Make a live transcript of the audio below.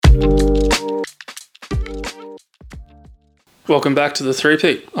Welcome back to the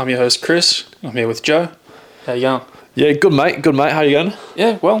 3P. I'm your host, Chris. I'm here with Joe. How you going? Yeah, good mate. Good mate. How you going?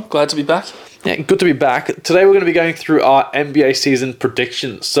 Yeah, well, glad to be back. Yeah, good to be back. Today we're going to be going through our NBA season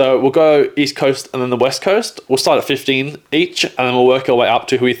predictions. So we'll go East Coast and then the West Coast. We'll start at 15 each, and then we'll work our way up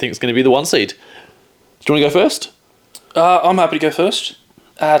to who we think is going to be the 1 seed. Do you want to go first? I'm happy to go first.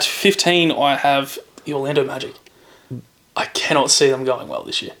 At 15, I have the Orlando Magic. I cannot see them going well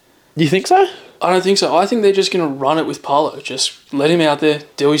this year. You think so? I don't think so. I think they're just going to run it with Paolo. Just let him out there,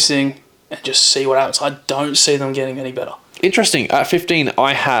 do his thing, and just see what happens. I don't see them getting any better. Interesting. At 15,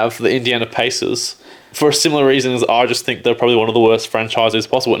 I have the Indiana Pacers. For a similar reason as I just think they're probably one of the worst franchises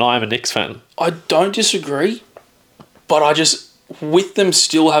possible, and I am a Knicks fan. I don't disagree, but with them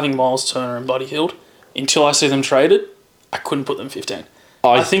still having Miles Turner and Buddy Hield, until I see them traded, I couldn't put them 15.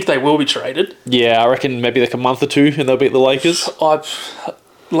 I think they will be traded. Yeah, I reckon maybe like a month or two and they'll beat the Lakers.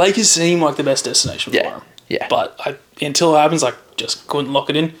 Lakers seem like the best destination for them. Yeah. But until it happens, I just couldn't lock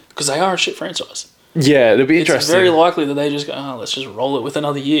it in because they are a shit franchise. Yeah, it'll be interesting. It's very likely that they just go, let's just roll it with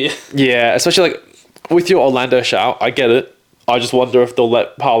another year. Yeah, especially like with your Orlando shout, I get it. I just wonder if they'll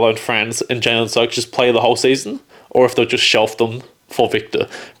let Paolo and Franz and Jalen Suggs just play the whole season or if they'll just shelf them for Victor.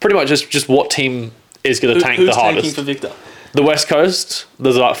 Pretty much just what team is going to tank the hardest. Who's tanking for Victor? The West Coast,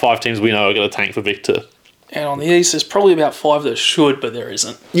 there's about 5 teams we know are going to tank for Victor. And on the East, there's probably about 5 that should, but there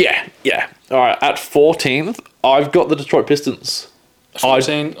isn't. Yeah. All right, at 14th, I've got the Detroit Pistons.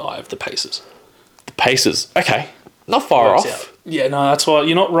 14, I have the Pacers. The Pacers. Okay. Not far off. Out. Yeah, no, that's why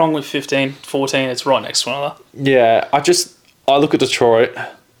you're not wrong with 15, 14. It's right next to one another. Yeah, I look at Detroit, and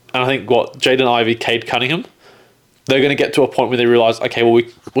I think, Jaden Ivey, Cade Cunningham, they're going to get to a point where they realise, okay, well,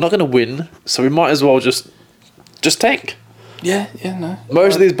 we're not going to win, so we might as well just tank. Yeah, no.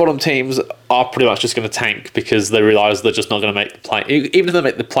 Most of these bottom teams are pretty much just going to tank because they realise they're just not going to make the play. Even if they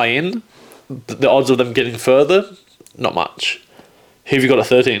make the play-in, the odds of them getting further, not much. Who have you got at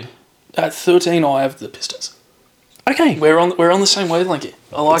 13? At 13, I have the Pistons. Okay. We're on the same wavelength here.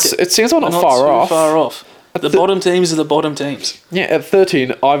 I like it. It seems like not far off. The bottom teams are the bottom teams. Yeah, at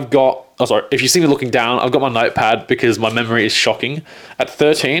 13, I've got... Oh, sorry. If you see me looking down, I've got my notepad because my memory is shocking. At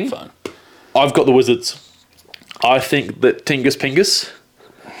 13, Fine. I've got the Wizards. I think that Tingus Pingus...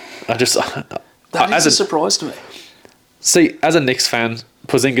 That is a surprise to me. See, as a Knicks fan,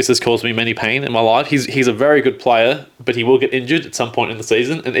 Porzingis has caused me many pain in my life. He's a very good player, but he will get injured at some point in the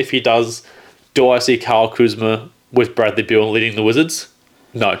season. And if he does, do I see Kyle Kuzma with Bradley Beal leading the Wizards?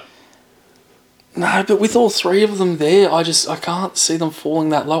 No. No, but with all 3 of them there, I can't see them falling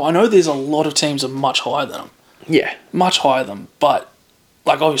that low. I know there's a lot of teams that are much higher than them. Yeah. Much higher than them. But,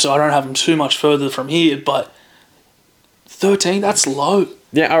 obviously I don't have them too much further from here, but 13, that's low.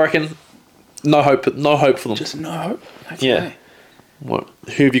 Yeah, I reckon no hope for them. Just no hope. Okay. Yeah. What?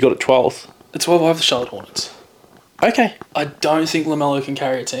 Who have you got at 12th? At 12, I have the Charlotte Hornets. Okay. I don't think LaMelo can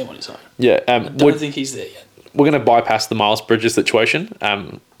carry a team on his own. Yeah. I don't think he's there yet. We're going to bypass the Miles Bridges situation.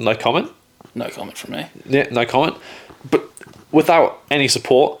 No comment. No comment from me. Yeah, no comment. But without any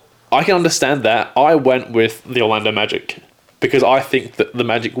support, I can understand that. I went with the Orlando Magic because I think that the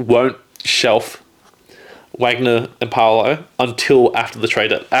Magic won't shelf Wagner and Paolo until after the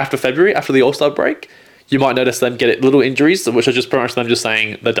trade, after February, after the All-Star break. You might notice them get little injuries, which are just pretty much them just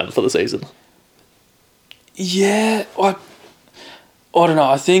saying they're done for the season. Yeah, I don't know.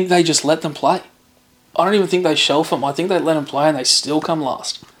 I think they just let them play. I don't even think they shelf them. I think they let them play and they still come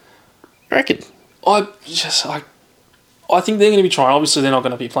last. I reckon. I think they're going to be trying. Obviously, they're not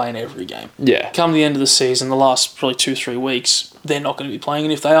going to be playing every game. Yeah. Come the end of the season, the last probably 2-3 weeks, they're not going to be playing.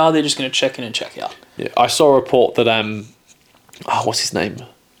 And if they are, they're just going to check in and check out. Yeah. I saw a report that what's his name?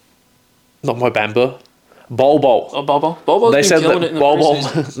 Not Mobamba. Bol. Oh, Bobo. Bobo's They been said killing that it in the Bol,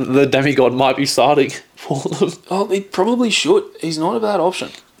 preseason. the demigod, might be starting for them. Oh, he probably should. He's not a bad option.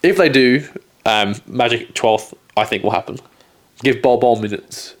 If they do, Magic 12th, I think will happen. Give Bol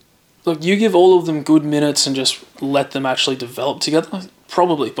minutes. Look, you give all of them good minutes and just let them actually develop together.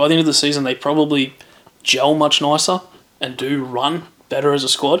 Probably. By the end of the season, they probably gel much nicer and do run better as a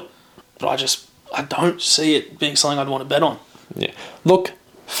squad. But I don't see it being something I'd want to bet on. Yeah. Look,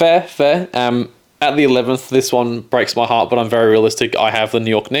 fair. At the 11th, this one breaks my heart, but I'm very realistic. I have the New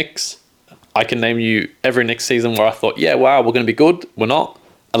York Knicks. I can name you every Knicks season where I thought, yeah, wow, we're going to be good. We're not.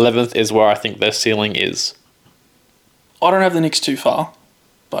 11th is where I think their ceiling is. I don't have the Knicks too far,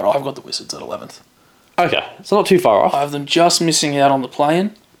 but I've got the Wizards at 11th. Okay, so not too far off. I have them just missing out on the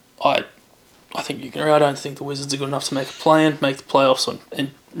play-in. I think you can. I don't think the Wizards are good enough to make a play-in, make the playoffs,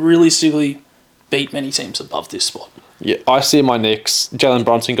 and realistically beat many teams above this spot. Yeah, I see my Knicks. Jalen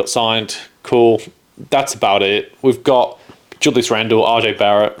Brunson got signed. Cool. That's about it. We've got Julius Randle, RJ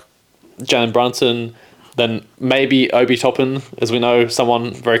Barrett, Jalen Brunson. Then maybe Obi Toppin, as we know,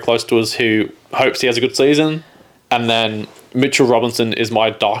 someone very close to us who hopes he has a good season. And then Mitchell Robinson is my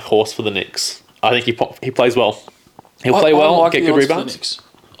dark horse for the Knicks. I think he plays well. He'll play well, like get the good odds for the rebounds.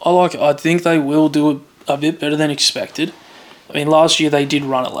 Knicks. I think they will do a bit better than expected. I mean, last year they did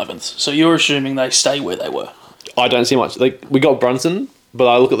run 11th, so you're assuming they stay where they were. I don't see much. Like, we got Brunson, but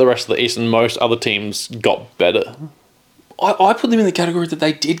I look at the rest of the East and most other teams got better. I put them in the category that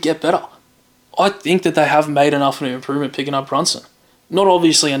they did get better. I think that they have made enough of an improvement picking up Brunson. Not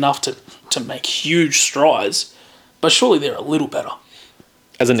obviously enough to make huge strides, but surely they're a little better.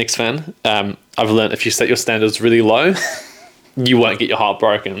 As a Knicks fan, I've learned if you set your standards really low, you won't get your heart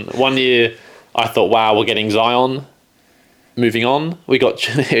broken. One year, I thought, wow, we're getting Zion. Moving on,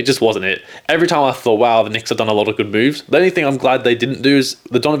 it just wasn't it. Every time I thought, wow, the Knicks have done a lot of good moves. The only thing I'm glad they didn't do is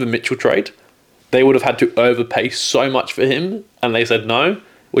the Donovan Mitchell trade. They would have had to overpay so much for him, and they said no,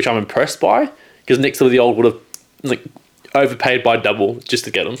 which I'm impressed by, because Knicks of the old would have overpaid by double just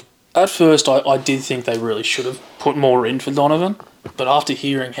to get him. At first, I did think they really should have put more in for Donovan, but after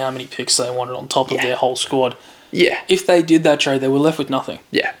hearing how many picks they wanted on top of their whole squad, if they did that trade, they were left with nothing.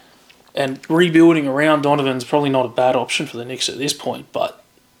 Yeah. And rebuilding around Donovan's probably not a bad option for the Knicks at this point, but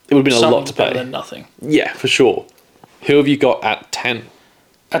it would have been a lot to better pay. than nothing. Yeah, for sure. Who have you got at 10?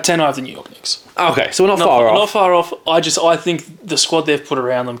 At 10, I have the New York Knicks. Okay, so we're not far off. Not far off. I think the squad they've put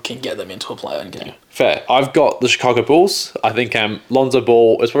around them can get them into a play-in game. Fair. I've got the Chicago Bulls. I think Lonzo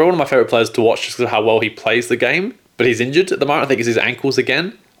Ball is probably one of my favourite players to watch just because of how well he plays the game, but he's injured at the moment. I think it's his ankles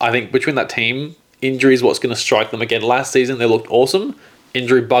again. I think between that team, injury is what's going to strike them again. Last season, they looked awesome.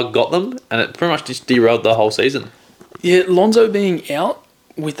 Injury bug got them, and it pretty much just derailed the whole season. Yeah, Lonzo being out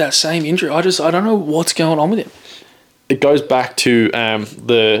with that same injury, I don't know what's going on with him. It goes back to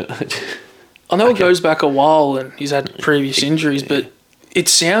the... I know it goes back a while, and he's had previous injuries, but it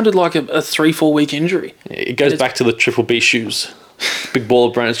sounded like a 3-4 week injury. It goes back to the Triple B shoes. Big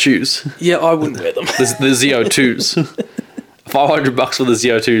Baller Brand shoes. Yeah, I wouldn't wear them. The ZO2s. $500 for the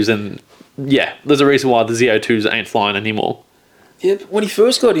ZO2s, and yeah, there's a reason why the ZO2s ain't flying anymore. Yeah, but when he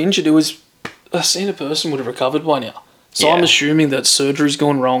first got injured, it was a senior person would have recovered by now. So Yeah. I'm assuming that surgery's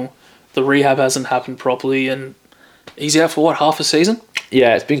gone wrong, the rehab hasn't happened properly, and he's out for half a season?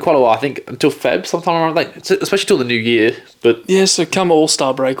 Yeah, it's been quite a while. I think until Feb, sometime around, especially till the new year. But Yeah, so come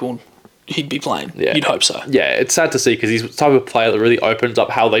All-Star break, he'd be playing. Yeah. You'd hope so. yeah, it's sad to see because he's the type of player that really opens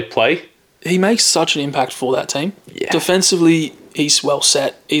up how they play. He makes such an impact for that team. Yeah. Defensively, he's well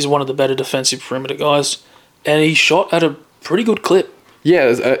set. He's one of the better defensive perimeter guys, and he shot at a pretty good clip.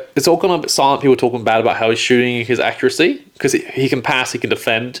 Yeah, it's all gone a bit silent. People talking bad about how he's shooting, his accuracy, because he can pass, he can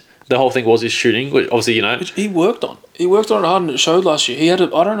defend. The whole thing was his shooting, which obviously, Which he worked on. He worked on it hard, and it showed last year. He had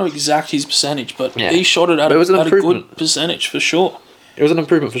I don't know exact his percentage, but Yeah. he shot it at, But it was an at a improvement. good percentage for sure. it was an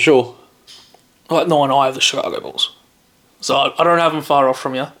improvement for sure. Like 9, I have the Chicago Bulls. So I don't have them far off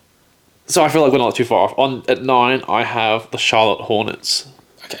from you. So I feel like we're not too far off. At 9, I have the Charlotte Hornets.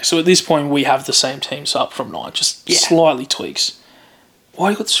 Okay, so at this point, we have the same teams up from 9, just Yeah. slightly tweaks.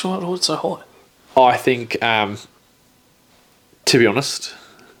 Why you got the Charlotte Hornets so high? I think, to be honest,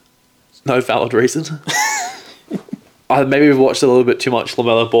 no valid reason. Maybe we've watched a little bit too much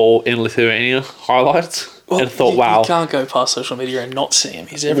LaMelo Ball in Lithuania highlights and thought, wow. You can't go past social media and not see him.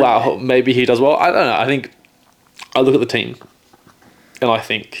 He's everywhere. Wow, maybe he does well. I don't know. I think I look at the team and I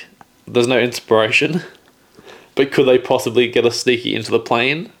think there's no inspiration, but could they possibly get us sneaky into the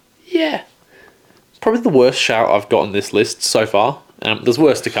plane? Yeah. Probably the worst shout I've got on this list so far. There's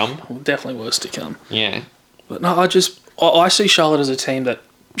worse to come. Definitely worse to come. Yeah. But no, I see Charlotte as a team that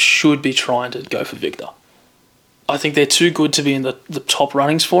should be trying to go for Victor. I think they're too good to be in the top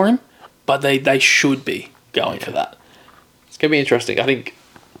runnings for him, but they should be going for that. It's going to be interesting. I think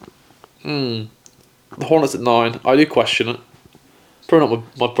the Hornets at 9, I do question it. Probably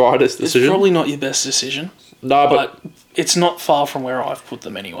not my brightest It's decision. probably not your best decision, No, but but it's not far from where I've put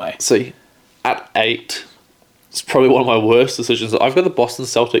them anyway. see, at 8, it's probably one of my worst decisions. I've got the Boston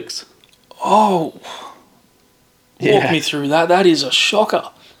Celtics. Oh, Yeah. walk me through that. That is a shocker.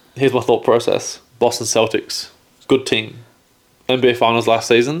 Here's my thought process. Boston Celtics, good team. NBA Finals last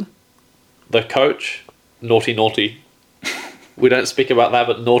season. The coach, naughty. We don't speak about that,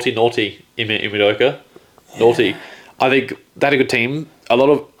 but naughty Ime Udoka. Naughty. I think they had a good team. I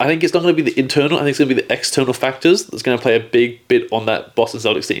think it's not going to be the internal, I think it's going to be the external factors that's going to play a big bit on that Boston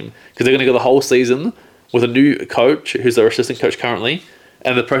Celtics team. Because they're going to go the whole season with a new coach, who's their assistant coach currently,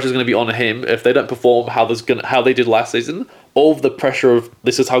 and the pressure's going to be on him. If they don't perform how they did last season, all of the pressure of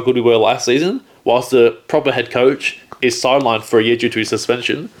this is how good we were last season, whilst the proper head coach is sidelined for a year due to his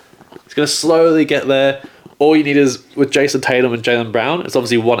suspension. It's going to slowly get there. All you need is, with Jason Tatum and Jaylen Brown, it's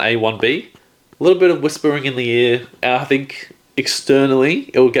obviously 1A, 1B. a little bit of whispering in the ear. And I think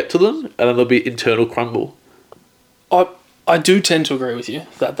externally it will get to them, and then there'll be internal crumble. I do tend to agree with you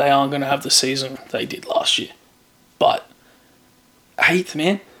that they aren't going to have the season they did last year. But 8th,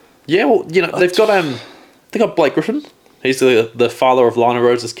 man. Yeah, well, they got Blake Griffin. He's the father of Lana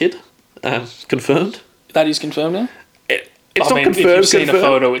Rose's kid. Confirmed. That is confirmed now? It's not confirmed. If you've seen a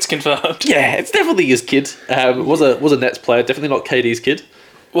photo, it's confirmed. Yeah, it's definitely his kid. Was a Nets player, definitely not KD's kid.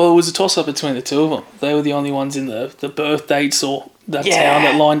 Well, it was a toss-up between the two of them. They were the only ones in the birth dates or that town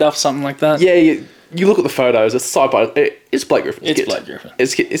that lined up, something like that. Yeah, you look at the photos, it's side by it's Blake Griffin's kid. It's Blake Griffin.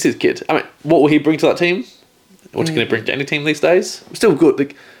 It's his kid. I mean, what will he bring to that team? What's he going to bring to any team these days? Still good.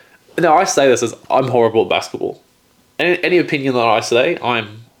 Like, now, I say this as I'm horrible at basketball. Any opinion that I say,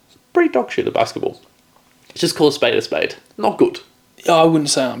 I'm pretty dog shit at basketball. Just call a spade a spade. Not good. I wouldn't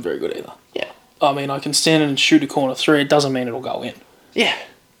say I'm very good either. Yeah. I mean, I can stand and shoot a corner three. It doesn't mean it'll go in. Yeah.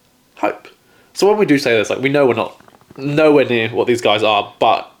 Hope. So when we do say this, like, we know we're not nowhere near what these guys are,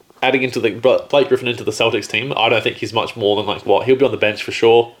 but adding into Blake Griffin into the Celtics team, I don't think he's much more than he'll be on the bench for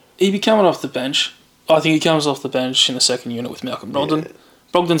sure. He'd be coming off the bench. I think he comes off the bench in the second unit with Malcolm Brogdon. Yeah.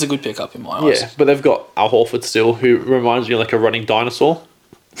 Brogdon's a good pickup in my eyes. Yeah, but they've got Al Horford still, who reminds me of like a running dinosaur.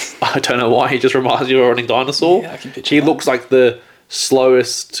 I don't know why, he just reminds you of a running dinosaur. Yeah, I can picture He that. looks like the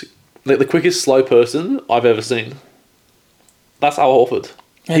slowest, the quickest slow person I've ever seen. That's Al Horford.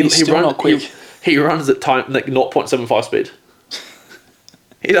 And he's still not quick. He runs at time like 0.75 speed.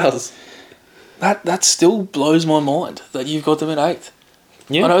 He does. That still blows my mind that you've got them at 8th.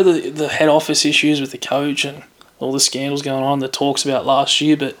 Yeah. I know the head office issues with the coach and all the scandals going on, the talks about last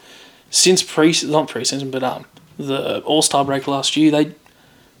year, but since not pre-season, but the All-Star break last year,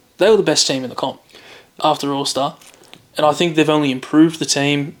 they were the best team in the comp after All-Star. And I think they've only improved the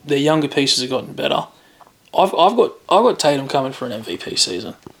team. Their younger pieces have gotten better. I've got Tatum coming for an MVP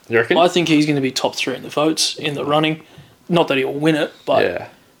season. You reckon? I think he's going to be top 3 in the votes, in the running. Not that he'll win it, but yeah.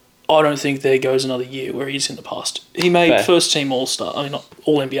 I don't think there goes another year where he's in the past. He made first team All-Star, I mean, not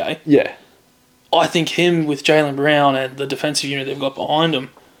All-NBA. Yeah. I think him with Jaylen Brown and the defensive unit they've got behind him,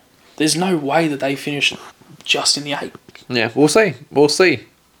 there's no way that they finish just in the 8. Yeah, we'll see. We'll see.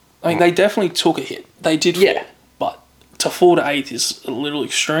 I mean, they definitely took a hit. They did fall, but to fall to 8th is a little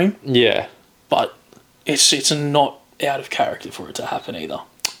extreme. Yeah. But it's not out of character for it to happen either.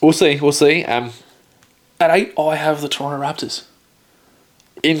 We'll see. We'll see. At 8, I have the Toronto Raptors.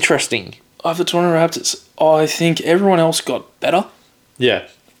 Interesting. I have the Toronto Raptors. I think everyone else got better. Yeah.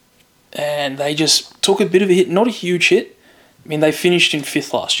 And they just took a bit of a hit. Not a huge hit. I mean, they finished in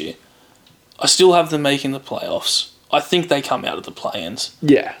 5th last year. I still have them making the playoffs. I think they come out of the play-ins.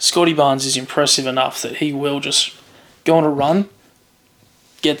 Yeah. Scotty Barnes is impressive enough that he will just go on a run,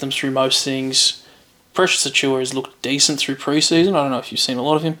 get them through most things. Precious Achiuwa has looked decent through preseason. I don't know if you've seen a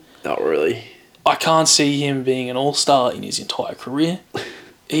lot of him. Not really. I can't see him being an all-star in his entire career.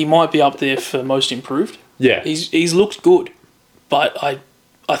 He might be up there for most improved. Yeah. He's looked good, but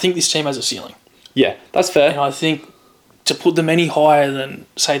I think this team has a ceiling. Yeah, that's fair. And I think to put them any higher than,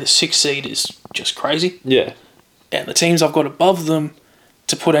 say, the 6th seed is just crazy. Yeah. And the teams I've got above them,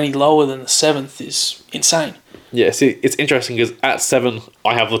 to put any lower than the 7th is insane. Yeah, see, it's interesting because at 7,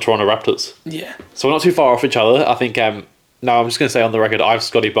 I have the Toronto Raptors. Yeah. So we're not too far off each other. I think, I'm just going to say on the record, I have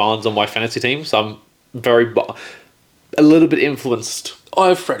Scotty Barnes on my fantasy team, so I'm a little bit influenced. I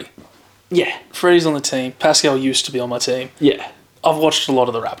have Freddie. Yeah. Freddie's on the team. Pascal used to be on my team. Yeah. I've watched a lot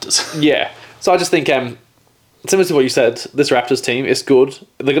of the Raptors. Yeah. So I just think, similar to what you said, this Raptors team is good.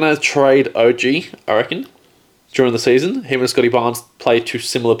 They're going to trade OG, I reckon, during the season. Him and Scotty Barnes play 2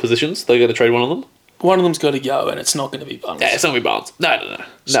 similar positions. They're going to trade one of them. One of them's got to go, and it's not going to be Barnes. Yeah, it's not going to be Barnes. No.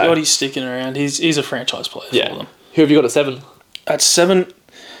 Scotty's sticking around. He's a franchise player for them. Who have you got at 7? At 7,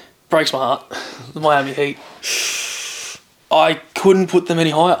 breaks my heart. The Miami Heat. I couldn't put them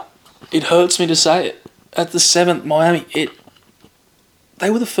any higher. It hurts me to say it. At the 7th, Miami, they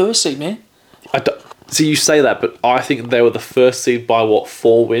were the first seed, man. So you say that, but I think they were the first seed by,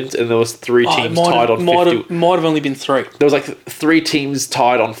 4 wins, and there was 3 teams tied on 50. Might have only been 3. There was 3 teams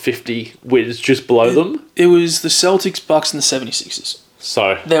tied on 50 wins just below them. It was the Celtics, Bucks, and the 76ers.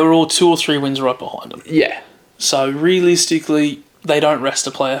 So they were all 2 or 3 wins right behind them. Yeah. So realistically, they don't rest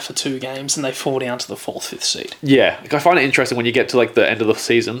a player for 2 games, and they fall down to the 4th, 5th seed. Yeah. I find it interesting when you get to the end of the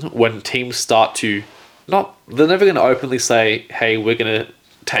season, when teams start to they're never going to openly say, hey, we're going to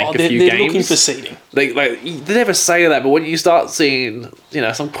tank a few games. They're looking for seeding. They never say that, but when you start seeing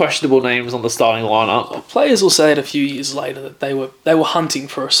some questionable names on the starting lineup, players will say it a few years later that they were hunting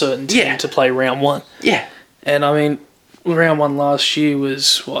for a certain team to play round 1. Yeah. And I mean, round 1 last year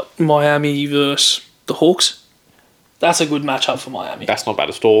was Miami versus the Hawks. That's a good matchup for Miami. That's not bad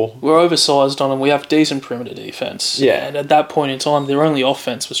at all. We're oversized on them. We have decent perimeter defense. Yeah. And at that point in time, their only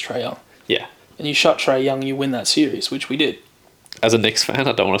offense was Trae Young. Yeah. And you shut Trae Young, you win that series, which we did. As a Knicks fan,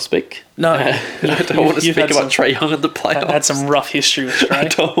 I don't want to speak. No. I don't want to speak about Trae Young in the playoffs. Had some rough history with I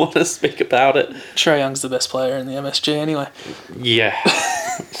Trae. don't want to speak about it. Trae Young's the best player in the MSG anyway. Yeah.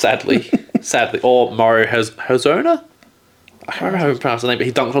 Sadly. Or Mario Hezonja? I can't remember how to pronounce the name, but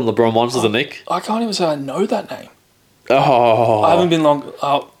he dunked on LeBron once as a Knick. I can't even say I know that name. Oh. I haven't been long.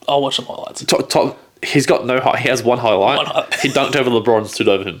 I'll watch some highlights. He's got no height. He has one highlight. He dunked over LeBron and stood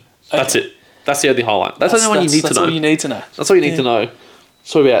over him. That's it. That's the only highlight. That's the only one you need to know. That's all you need to know. That's all you need to know.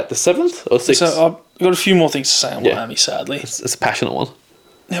 So we're at the 7th or 6th? So I've got a few more things to say on Miami, sadly. It's a passionate one.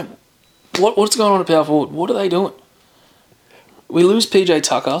 Now, what's going on at power forward? What are they doing? We lose PJ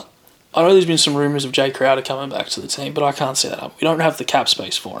Tucker. I know there's been some rumours of Jay Crowder coming back to the team, but I can't see that up. We don't have the cap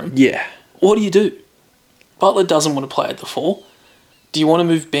space for him. Yeah. What do? Butler doesn't want to play at the 4. Do you want to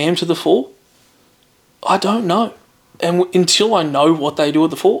move Bam to the 4? I don't know. And until I know what they do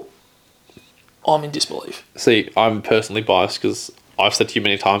at the 4, I'm in disbelief. See, I'm personally biased because I've said to you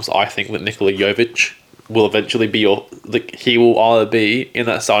many times, I think that Nikola Jovic will eventually be he will either be in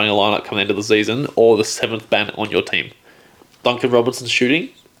that starting lineup coming into the season or the 7th man on your team. Duncan Robinson shooting?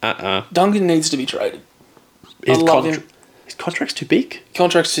 Duncan needs to be traded. His I love him. His contract's too big.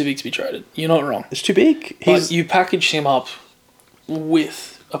 Contract's too big to be traded. You're not wrong. It's too big. But you package him up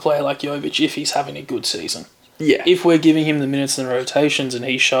with a player like Jovic if he's having a good season. Yeah. If we're giving him the minutes and the rotations and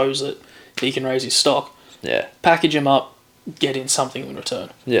he shows that he can raise his stock, package him up, get in something in return.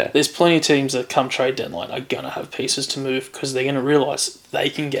 Yeah. There's plenty of teams that come trade deadline are going to have pieces to move because they're going to realise they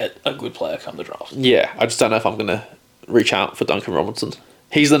can get a good player come the draft. Yeah, I just don't know if I'm going to reach out for Duncan Robinson.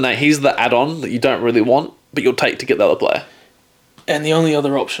 He's the add-on that you don't really want, but you'll take to get the other player. And the only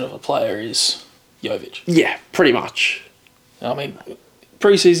other option of a player is Jovic. Yeah, pretty much. I mean,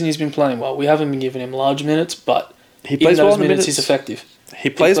 pre-season he's been playing well. We haven't been giving him large minutes, but he plays in those well in the minutes, minutes. He's effective. He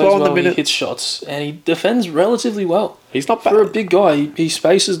plays well in the minutes. He hits shots, and he defends relatively well. He's not bad. For a big guy, he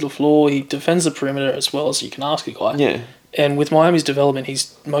spaces the floor, he defends the perimeter as well as you can ask a guy. Yeah. And with Miami's development,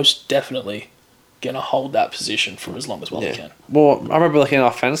 he's most definitely going to hold that position for as long as he can. Well, I remember looking at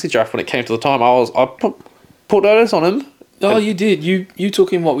our fantasy draft when it came to the time. I put notice on him. Oh, you did. You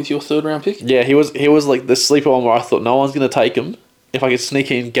took him, with your 3rd round pick? Yeah, he was like the sleeper one where I thought no one's going to take him. If I could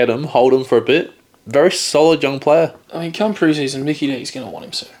sneak in, get him, hold him for a bit. Very solid young player. I mean, come preseason, Mickey D's going to want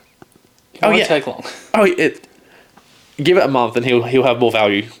him soon. It won't take long. Give it a month and he'll have more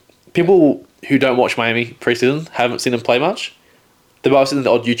value. People who don't watch Miami preseason haven't seen him play much. They've always seen the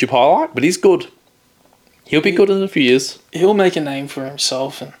odd YouTube highlight, but he's good. He'll be good in a few years. He'll make a name for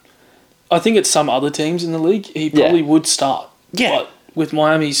himself, and I think at some other teams in the league, he probably would start. Yeah. But with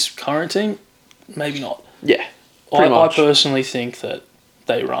Miami's current team, maybe not. Yeah. I personally think that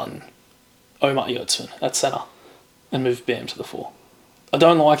they run Omar Yurtseven at centre and move Bam to the 4. I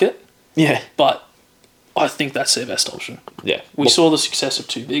don't like it. Yeah. But I think that's their best option. Yeah. We saw the success of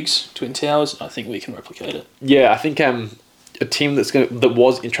two bigs, Twin Towers, and I think we can replicate it. Yeah, I think a team that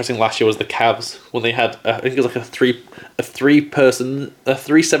was interesting last year was the Cavs when they had I think it was like a 7 person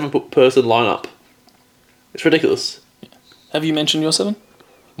lineup. It's ridiculous. Have you mentioned your 7?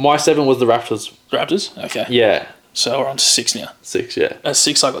 My 7 was the Raptors. Raptors? Okay. Yeah. So we're on to 6 now. 6, yeah. At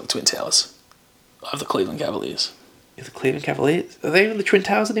 6, I got the Twin Towers. I have the Cleveland Cavaliers. The Cleveland Cavaliers? Are they in the Twin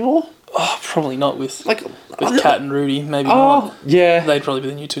Towers anymore? Oh, probably not with Like Kat and Rudy. Maybe not. Yeah. They'd probably be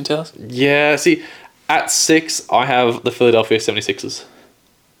the new Twin Towers. Yeah, see, at 6, I have the Philadelphia 76ers.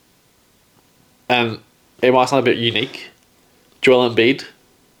 And it might sound a bit unique. Joel Embiid,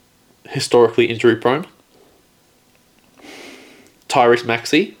 historically injury prone. Tyrese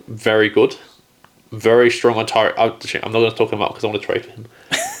Maxey, very good. Very strong on Tyrese. I'm not going to talk him up because I want to trade for him.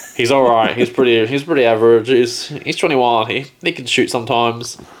 He's alright. He's pretty average. He's 21. He can shoot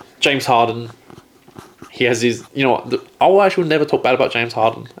sometimes. James Harden. He has his... You know what? I actually never talk bad about James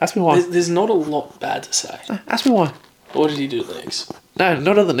Harden. Ask me why. There's not a lot bad to say. Ask me why. What did he do to the Knicks? No,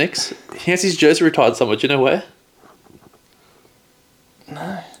 not at the Knicks. He has his jersey retired somewhere. Do you know where?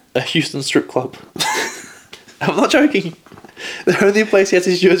 No. A Houston strip club. I'm not joking. The only place he has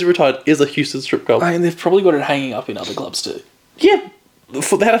his jersey retired is a Houston strip club. I mean, they've probably got it hanging up in other clubs too. Yeah.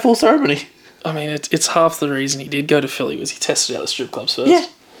 They had a full ceremony. I mean, it's half the reason he did go to Philly was he tested out the strip clubs first. Yeah.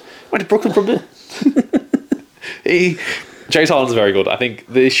 Went to Brooklyn for a bit. James Harden's very good. I think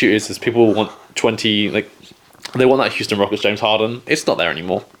the issue is people want 20... They want that Houston Rockets James Harden. It's not there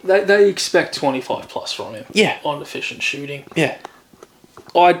anymore. They expect 25 plus from him. Yeah. On efficient shooting. Yeah.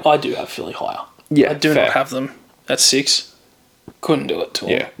 I do have Philly higher. Yeah, I do fair. not have them at 6. Couldn't do it to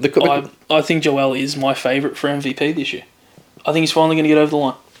him. Yeah. I think Joel is my favourite for MVP this year. I think he's finally going to get over the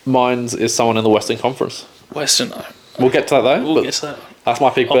line. Mine's is someone in the Western Conference. Western, no. We'll get to that though. We'll guess that. That's my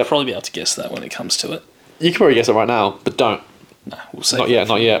pick. I'll But probably be able to guess that when it comes to it. you can probably guess it right now, but don't. No, we'll see. Not yet,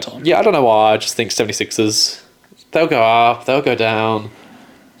 not yet. Yeah, I don't know why. I just think 76ers, they'll go up, they'll go down,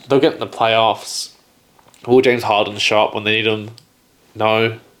 they'll get in the playoffs. Will James Harden show up when they need him?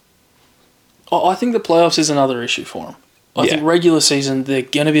 No. I think the playoffs is another issue for them. I think regular season, they're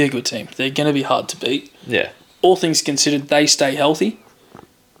going to be a good team. They're going to be hard to beat. Yeah. All things considered, they stay healthy.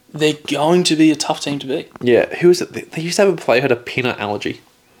 They're going to be a tough team to beat. Yeah, who is it? They used to have a player who had a peanut allergy.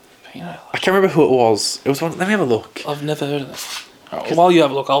 I can't remember who it was. It was one. Let me have a look. I've never heard of that. Right, while you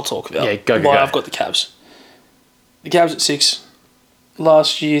have a look, I'll talk about why I've got the Cavs. The Cavs at 6.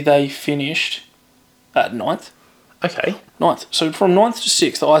 Last year, they finished at 9th. Okay. 9th. So from 9th to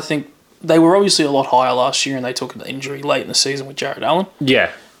 6th, I think they were obviously a lot higher last year and they took an injury late in the season with Jared Allen.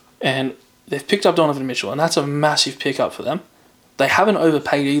 Yeah. And they've picked up Donovan Mitchell, and that's a massive pickup for them. They haven't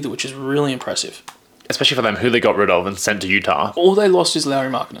overpaid either, which is really impressive. Especially for them, who they got rid of and sent to Utah. All they lost is Lauri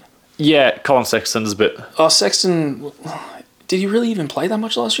Markkanen. Yeah, Colin Sexton's a bit... Sexton, did he really even play that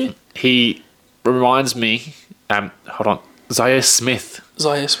much last year? He reminds me... hold on. Zaire Smith.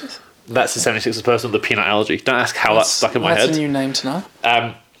 Zaire Smith. That's the 76ers person with the peanut allergy. Don't ask how that stuck in my head. That's a new name to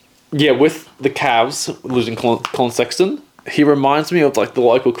know. Yeah, with the Cavs losing Colin Sexton, he reminds me of like the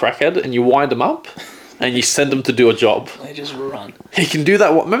local crackhead, and you wind him up and you send him to do a job. They just run. He can do that.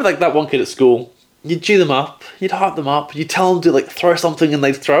 Remember like that one kid at school? You'd G them up, you'd hype them up, you tell them to like throw something and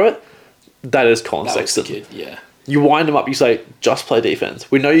they'd throw it. That is Colin Sexton. Kid, yeah. You wind him up, you say, just play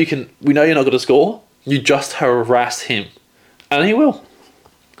defense. We know you're not going to score. You just harass him. And he will.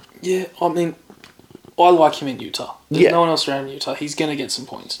 Yeah, I mean, I like him in Utah. There's no one else around Utah. He's going to get some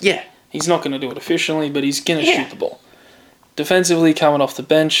points. Yeah. He's not going to do it efficiently, but he's going to shoot the ball. Defensively, coming off the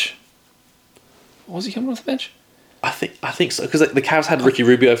bench. Was he coming off the bench? I think so, because the Cavs had Ricky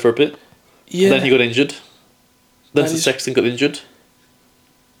Rubio for a bit. Yeah. Then he got injured. Then Sexton got injured.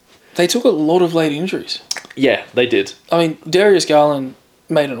 They took a lot of late injuries. Yeah, they did. I mean, Darius Garland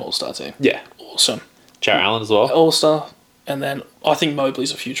made an all-star team. Yeah. Awesome. Jared Allen as well. All-star. And then I think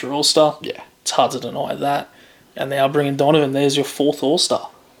Mobley's a future all-star. Yeah. It's hard to deny that. And now bringing Donovan, there's your 4th all-star.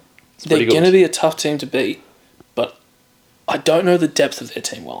 They're good. going to be a tough team to beat, but I don't know the depth of their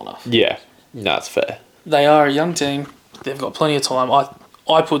team well enough. Yeah. No, that's fair. They are a young team. They've got plenty of time.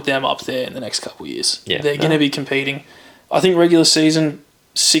 I put them up there in the next couple of years. Yeah. They're going to be competing. I think regular season,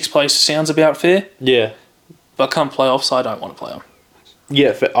 6th place sounds about fair. Yeah. But come playoffs, I don't want to play them.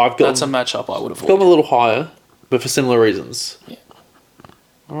 Yeah, fair. That's a matchup I would avoid. Got them a little higher, but for similar reasons. Yeah.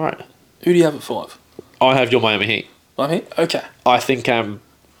 All right. Who do you have at 5? I have your Miami Heat. Miami? Okay. I think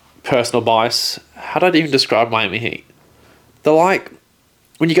personal bias. How do I even describe Miami Heat? They're like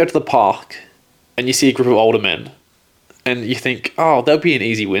when you go to the park and you see a group of older men and you think, oh, they'll be an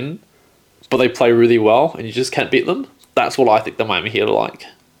easy win, but they play really well and you just can't beat them. That's what I think the Miami Heat are like.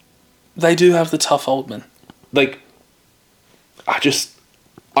 They do have the tough old men. Like,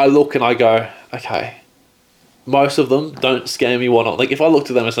 I look and I go, okay, most of them don't scare me one. Like, if I look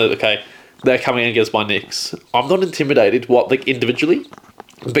to them and say, okay, they're coming against my Knicks, I'm not intimidated, individually,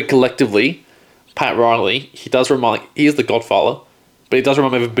 but collectively, Pat Riley, he is the Godfather, but he does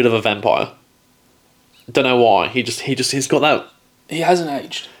remind me of a bit of a vampire. Don't know why. He's got that. He hasn't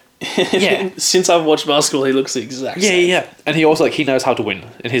aged. Yeah. Since I've watched basketball, he looks the exact same. Yeah. And he also, he knows how to win,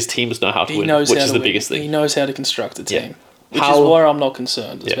 and his teams know how to win, which is the biggest thing. He knows how to construct a team. Yeah. Which is why I'm not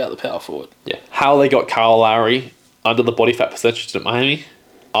concerned about the power forward. Yeah. How they got Kyle Lowry under the body fat percentage at Miami,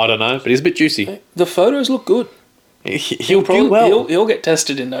 I don't know, but he's a bit juicy. The photos look good. He'll do well. He'll get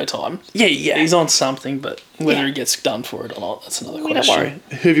tested in no time. Yeah. He's on something, but whether he gets done for it or not, that's another question. Don't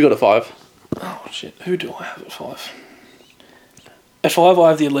worry. Who have you got at 5? Oh, shit. Who do I have at 5? At 5, I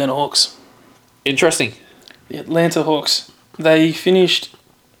have the Atlanta Hawks. Interesting. The Atlanta Hawks. They finished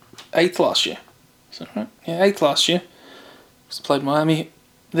 8th last year. Is that right? Yeah, 8th last year. Just played Miami.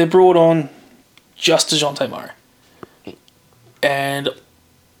 They brought on just DeJounte Murray. And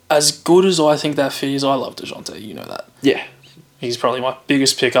as good as I think that fit is, I love DeJounte. You know that. Yeah. He's probably my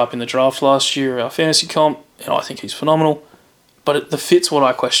biggest pickup in the draft last year, our fantasy comp, and I think he's phenomenal. But the fit's what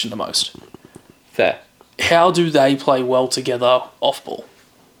I question the most. Fair. How do they play well together off ball?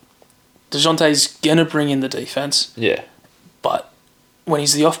 DeJounte's going to bring in the defense. Yeah. But when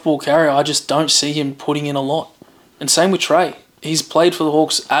he's the off-ball carrier, I just don't see him putting in a lot. And same with Trey. He's played for the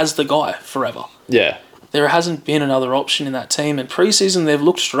Hawks as the guy forever. Yeah. There hasn't been another option in that team. And preseason, they've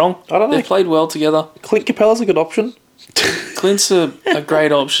looked strong. I don't know. They've played well together. Clint Capella's a good option. Clint's a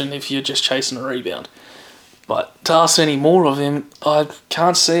great option if you're just chasing a rebound. But to ask any more of him, I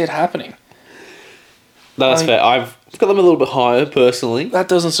can't see it happening. No, that's fair. I've got them a little bit higher, personally. That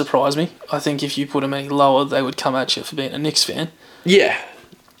doesn't surprise me. I think if you put him any lower, they would come at you for being a Knicks fan. Yeah.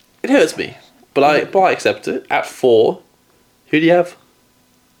 It hurts me. But I accept it. At 4, who do you have?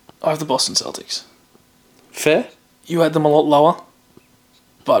 I have the Boston Celtics. Fair? You had them a lot lower,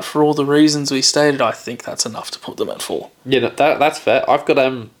 but for all the reasons we stated, I think that's enough to put them at 4. Yeah, no, that's fair. I've got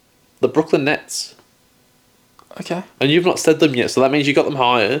the Brooklyn Nets. Okay. And you've not said them yet, so that means you got them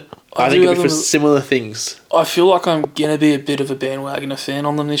higher. I think it'd be for similar things. I feel like I'm going to be a bit of a bandwagoner fan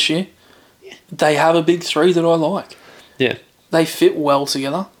on them this year. Yeah. They have a big three that I like. Yeah. They fit well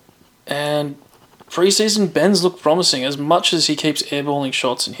together. And preseason, Ben's looked promising. As much as he keeps airballing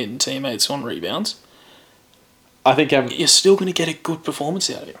shots and hitting teammates on rebounds, I think you're still going to get a good performance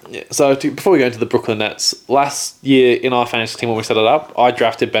out of him. Yeah. So before we go into the Brooklyn Nets, last year in our fantasy team when we set it up, I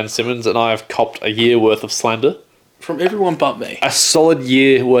drafted Ben Simmons and I have copped a year worth of slander. From everyone but me. A solid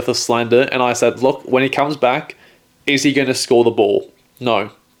year worth of slander, and I said, look, when he comes back, is he going to score the ball?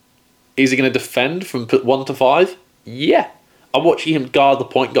 No. Is he going to defend from 1 to 5? Yeah. I'm watching him guard the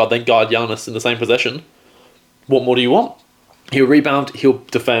point guard, then guard Giannis in the same possession. What more do you want? He'll rebound, he'll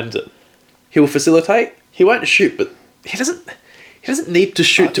defend, he'll facilitate. He won't shoot, but he doesn't need to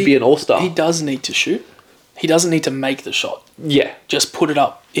shoot to be an all-star. He does need to shoot. He doesn't need to make the shot. Yeah. Just put it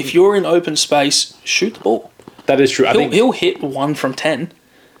up. If you're in open space, shoot the ball. That is true. He'll hit 1 from 10.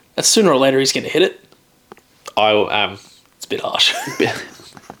 And sooner or later he's going to hit it. It's a bit harsh.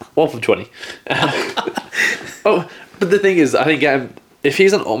 1 from 20. But the thing is, I think if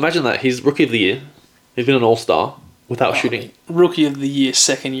he's imagine that he's rookie of the year, he's been an all-star without shooting. Rookie of the year,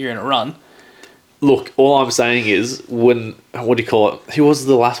 second year in a run. Look, all I'm saying is what do you call it? Who was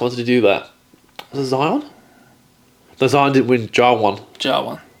the last one to do that? Was it Zion? No, Zion didn't win. Ja won. Ja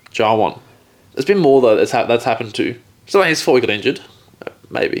won. There's been more though that's happened too. So his fault he got injured,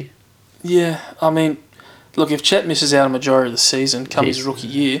 maybe. Yeah, I mean, look, if Chet misses out a majority of the season, come his rookie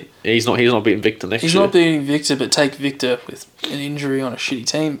year, he's not beating Victor next year. He's not beating Victor, but take Victor with an injury on a shitty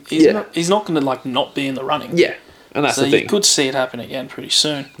team. He's not going to not be in the running. Yeah, and that's the thing. So you could see it happen again pretty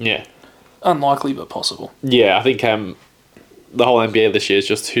soon. Yeah, unlikely but possible. Yeah, I think the whole NBA this year is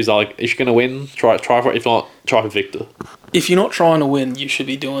just who's like, if you're going to win, try for it. If not, try for Victor. If you're not trying to win, you should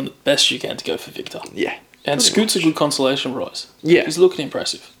be doing the best you can to go for Victor. Yeah. And Scoot's a good consolation prize. Yeah. He's looking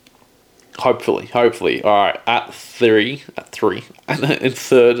impressive. Hopefully. All right, at three, and then in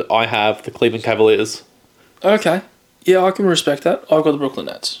third, I have the Cleveland Cavaliers. Okay. Yeah, I can respect that. I've got the Brooklyn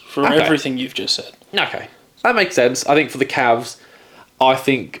Nets for everything you've just said. Okay. That makes sense. I think for the Cavs, I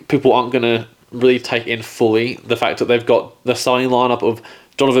think people aren't going to really take in fully the fact that they've got the starting lineup of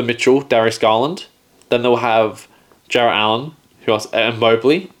Donovan Mitchell, Darius Garland. Then they'll have Jarrett Allen, and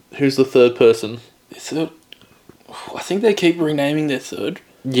Mobley. Who's the third person? Third? I think they keep renaming their third.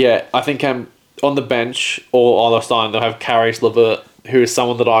 Yeah, I think on the bench or on the starting, they'll have Caris LeVert, who is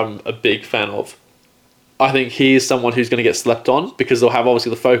someone that I'm a big fan of. I think he is someone who's going to get slept on because they'll have, obviously,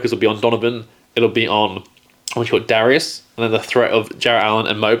 the focus will be on Donovan. It'll be on Darius, and then the threat of Jarrett Allen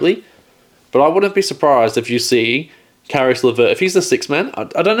and Mobley. But I wouldn't be surprised if you see Caris LeVert. If he's the sixth man, I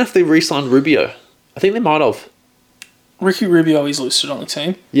don't know if they re-signed Rubio. I think they might have. Ricky Rubio is listed on the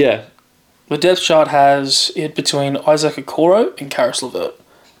team. Yeah. The depth chart has it between Isaac Okoro and Caris LeVert.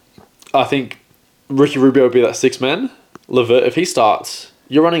 I think Ricky Rubio would be that sixth man. LeVert, if he starts,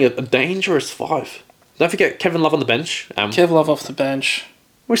 you're running a dangerous 5. Don't forget Kevin Love on the bench. Kev Love off the bench.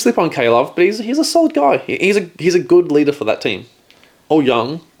 We sleep on K-Love, but he's a solid guy. He's a good leader for that team. All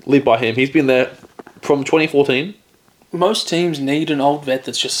young, lead by him. He's been there from 2014. Most teams need an old vet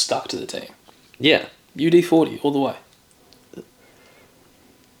that's just stuck to the team. Yeah. UD40 all the way.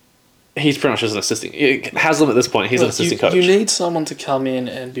 He's pretty much just an assistant. Haslam at this point, he's an assistant coach. You need someone to come in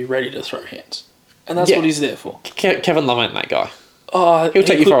and be ready to throw hands. And that's what he's there for. Kevin Love ain't that guy. He'll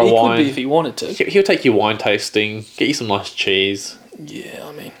take you for a wine. He could be if he wanted to. He'll take you wine tasting, get you some nice cheese. Yeah,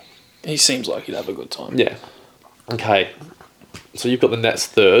 I mean, he seems like he'd have a good time. Yeah. Okay. So you've got the Nets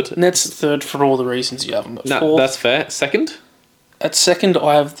third. Nets third for all the reasons you have them at fourth. No, that's fair. Second? At second,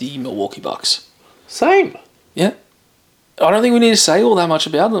 I have the Milwaukee Bucks. Same. Yeah. I don't think we need to say all that much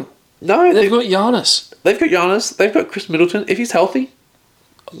about them. No. They've got Giannis. They've got Chris Middleton. If he's healthy.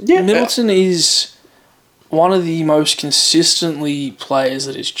 Yeah. Middleton is one of the most consistently players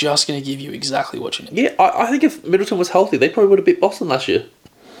that is just going to give you exactly what you need. Yeah, I think if Middleton was healthy, they probably would have beat Boston last year.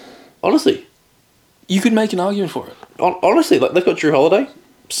 Honestly. You could make an argument for it. Honestly, they've got Drew Holiday.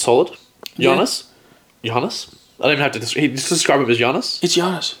 Solid. Giannis. I don't even have to describe him as Giannis. It's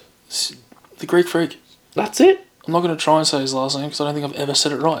Giannis. It's the Greek freak. That's it. I'm not going to try and say his last name because I don't think I've ever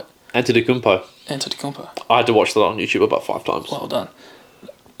said it right. Antetokounmpo. Antetokounmpo. I had to watch that on YouTube about 5 times. Well done.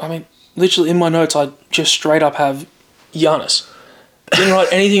 I mean, literally in my notes, I just straight up have Giannis. Didn't write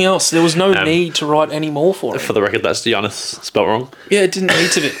anything else. There was no need to write any more for it. For the record, that's Giannis spelled wrong. Yeah, it didn't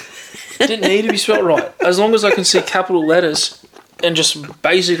need to be. It didn't need to be spelled right. As long as I can see capital letters and just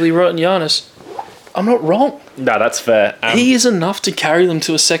basically writing Giannis, I'm not wrong. No, that's fair. He is enough to carry them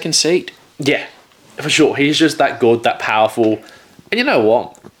to a second seed. Yeah, for sure. He's just that good, that powerful. And you know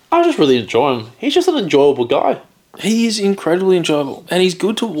what? I just really enjoy him. He's just an enjoyable guy. He is incredibly enjoyable, and he's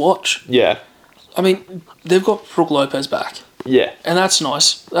good to watch. Yeah. I mean, they've got Brook Lopez back, Yeah. and that's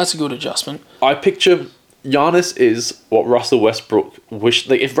nice. That's a good adjustment. I picture Giannis is what Russell Westbrook wished.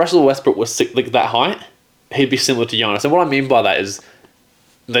 Like, if Russell Westbrook was like that height, he'd be similar to Giannis. And what I mean by that is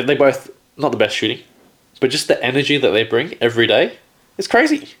they both, not the best shooting, but just the energy that they bring every day is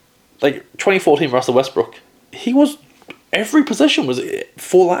crazy. Like, 2014 Russell Westbrook, he was, every possession was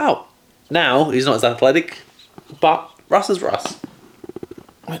full out. Now, he's not as athletic, but Russ is Russ.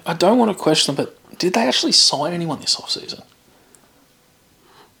 I mean, I don't want to question them, but did they actually sign anyone this offseason?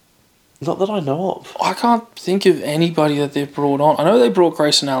 Not that I know of. I can't think of anybody that they've brought on. I know they brought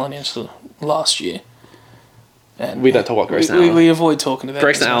Grayson Allen into last year. And We don't talk about Grayson Allen. We avoid talking about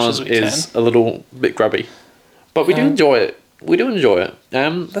Grayson it as much Allen as we is can. a little bit grubby. But we do enjoy it. We do enjoy it.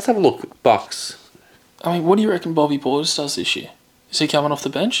 Let's have a look. Bucks. I mean, what do you reckon Bobby Portis does this year? Is he coming off the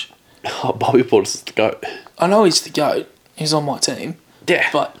bench? Oh, Bobby Portis is the GOAT. I know he's the GOAT. He's on my team. Yeah.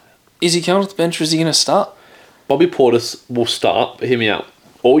 But is he coming off the bench or is he going to start? Bobby Portis will start, but hear me out.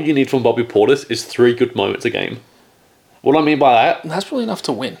 All you need from Bobby Portis is 3 good moments a game. What I mean by that, That's probably enough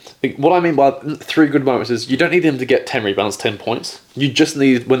to win. what I mean by 3 good moments is you don't need him to get 10 rebounds, 10 points. You just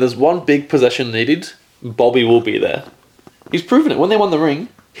need, when there's one big possession needed, Bobby will be there. He's proven it. When they won the ring,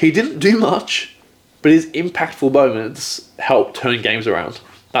 he didn't do much, but his impactful moments help turn games around.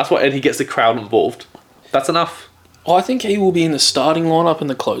 That's why he gets the crowd involved. That's enough. I think he will be in the starting lineup and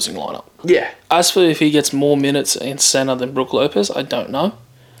the closing lineup. Yeah. As for if he gets more minutes in centre than Brook Lopez, I don't know.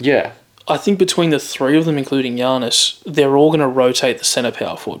 Yeah. I think between the three of them, including Giannis, they're all going to rotate the centre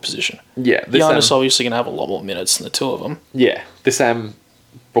power forward position. Yeah. Giannis obviously going to have a lot more minutes than the two of them. Yeah. This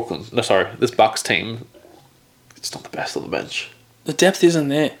Bucks team, it's not the best on the bench. The depth isn't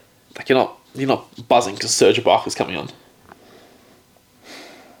there. Like you're not buzzing because Serge Ibaka's coming on.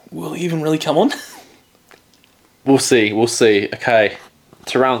 Will he even really come on? We'll see. Okay,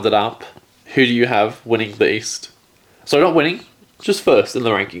 to round it up, who do you have winning the East? So not winning, just first in the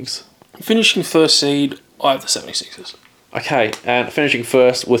rankings. Finishing first seed, I have the 76ers. Okay, and finishing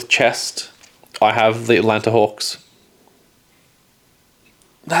first with chest, I have the Atlanta Hawks.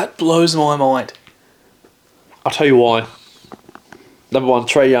 That blows my mind. I'll tell you why. Number 1,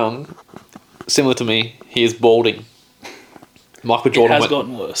 Trae Young, similar to me, he is balding. Michael Jordan It has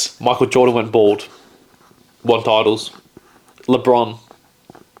gotten worse. Michael Jordan went bald. Won titles. LeBron,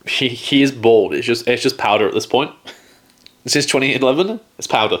 he is bald. It's just powder at this point. Since 2011, it's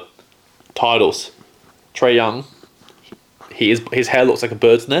powder. Titles. Trae Young, his hair looks like a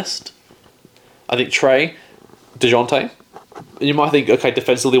bird's nest. I think Trae, DeJounte. You might think, okay,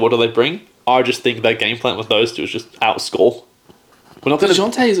 defensively, what do they bring? I just think their game plan with those two is just outscore. We're not going to.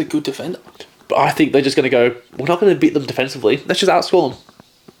 DeJounte is a good defender. But I think they're just going to go, we're not going to beat them defensively. Let's just outscore them.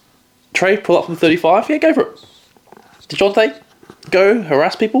 Trae, pull up from 35. Yeah, go for it. DeJounte, go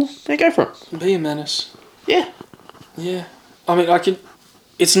harass people. Yeah, go for it. Be a menace. Yeah. Yeah. I mean,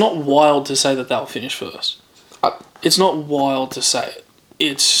 it's not wild to say that they'll finish first. It's not wild to say it.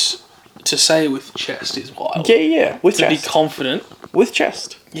 It's... To say it with chest is wild. Yeah. With to chest. be confident. With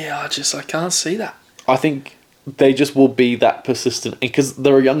chest. Yeah, I can't see that. I think they just will be that persistent. Because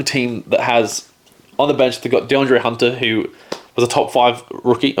they're a young team that has... On the bench, they've got DeAndre Hunter, who was a top 5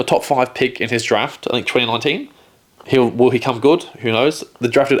 rookie, a top 5 pick in his draft, I think 2019. Will he come good? Who knows? They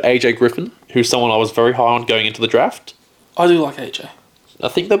drafted AJ Griffin, who's someone I was very high on going into the draft. I do like AJ. I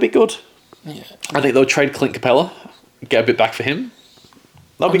think they'll be good. Yeah. I think they'll trade Clint Capella, get a bit back for him.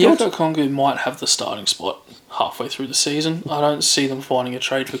 That'll be good. Onyeka Okongwu might have the starting spot halfway through the season. I don't see them finding a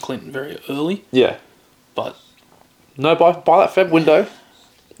trade for Clinton very early, Yeah. but No, by that Feb window.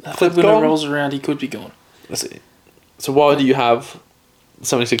 if Clint's window gone. rolls around, he could be gone. Let's see. So why do you have the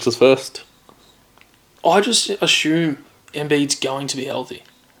 76ers first? I just assume Embiid's going to be healthy.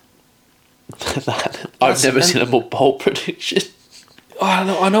 I've never seen a more bold prediction.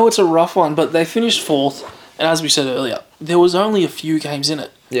 I know it's a rough one, but they finished 4th, and as we said earlier, there was only a few games in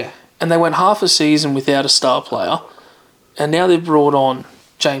it. Yeah. And they went half a season without a star player, and now they've brought on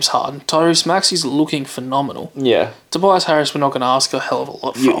James Harden. Tyrese Maxey's looking phenomenal. Yeah. Tobias Harris, we're not going to ask a hell of a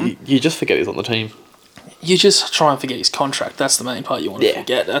lot from. You just forget he's on the team. you just try and forget his contract. That's the main part you want to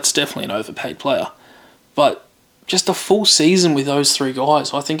forget. That's definitely an overpaid player. But just a full season with those three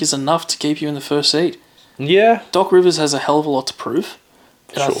guys, I think, is enough to keep you in the first seed. Yeah. Doc Rivers has a hell of a lot to prove.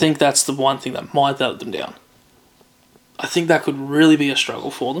 And Sure. I think that's the one thing that might let them down. I think that could really be a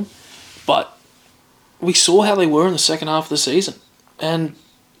struggle for them. But we saw how they were in the second half of the season. And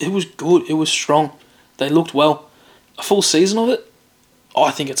it was good. It was strong. They looked well. A full season of it, I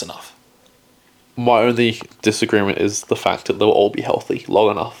think it's enough. My only disagreement is the fact that they'll all be healthy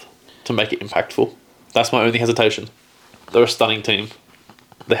long enough to make it impactful. That's my only hesitation. They're a stunning team.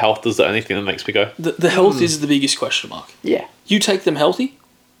 The health is the only thing that makes me go. The health is the biggest question mark. Yeah. You take them healthy,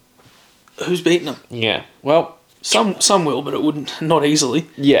 who's beating them? Yeah. Well, Some will, but it wouldn't, not easily.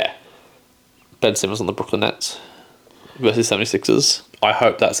 yeah. Ben Simmons on the Brooklyn Nets versus 76ers. I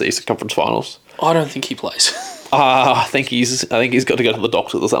hope that's the Eastern Conference Finals. I don't think he plays. I think he's got to go to the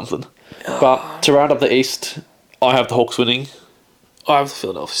doctors or something. But to round up the East, I have the Hawks winning. I have the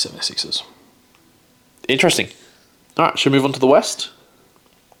Philadelphia 76ers. Interesting. All right, should we move on to the West?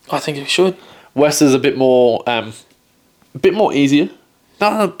 I think it should. West is a bit more easier.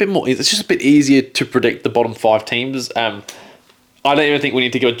 No, a bit more easy. It's just a bit easier to predict the bottom five teams. I don't even think we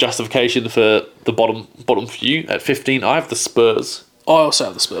need to give a justification for the bottom few. At 15, I have the Spurs. I also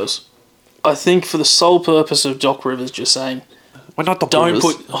have the Spurs. I think for the sole purpose of Doc Rivers just saying, We're not Doc don't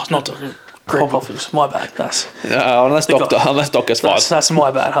Rivers. put... Oh, not Doc Rivers. Greg Popovich. My bad. Unless Doc gets fired. That's my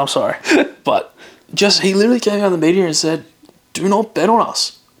bad. I'm sorry. But just he literally came out of the media and said, do not bet on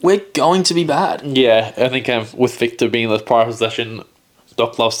us. We're going to be bad. Yeah, I think with Victor being the prior possession,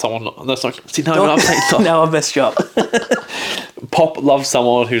 Doc loves someone. No, sorry. See, no, I'm saying Doc. Now I've messed you up. Pop loves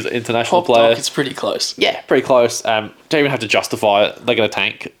someone who's an international player. Doc, it's pretty close. Yeah, pretty close. Don't even have to justify it. They're going to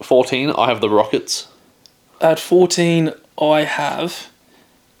tank. 14, I have the Rockets. At 14, I have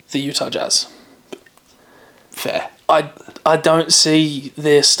the Utah Jazz. Fair. I don't see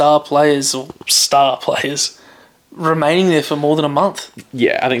their star players remaining there for more than a month.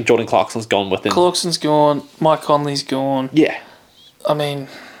 Yeah, I think Jordan Clarkson's gone within. Clarkson's gone. Mike Conley's gone. Yeah. I mean,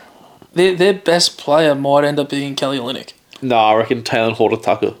 their best player might end up being Kelly Olynyk. No, I reckon Taylor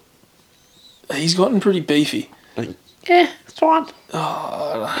Horton-Tucker. He's gotten pretty beefy. Yeah, it's fine.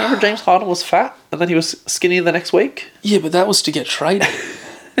 Remember James Harden was fat and then he was skinny the next week? Yeah, but that was to get traded.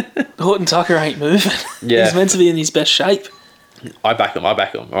 Horton Tucker ain't moving. Yeah. He's meant to be in his best shape. I back him. All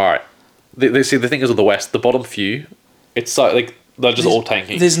right. See, the thing is with the West, the bottom few, it's so, like, they're just all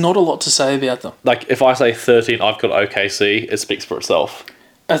tanking. There's not a lot to say about them. Like, if I say 13, I've got OKC, it speaks for itself.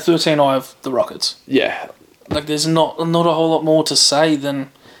 At 13, I have the Rockets. Yeah. Like, there's not a whole lot more to say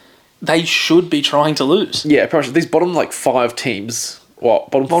than they should be trying to lose. Yeah, pretty much. These bottom, like, 5 teams.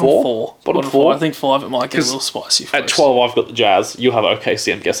 What? Bottom four? Bottom four? I think 5 it might get a little spicy for At us. 12, I've got the Jazz. You have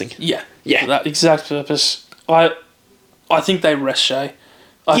OKC, I'm guessing. Yeah. Yeah. For that exact purpose. I think they rest Shea.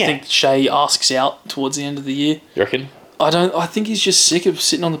 I think Shea asks out towards the end of the year. You reckon? I think he's just sick of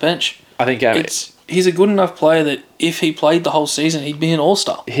sitting on the bench. I think He's a good enough player that if he played the whole season, he'd be an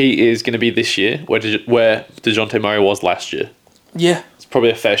all-star. he is going to be this year where DeJounte Murray was last year. Yeah. It's probably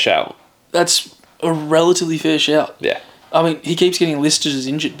a fair shout. That's a relatively fair shout. Yeah. I mean, he keeps getting listed as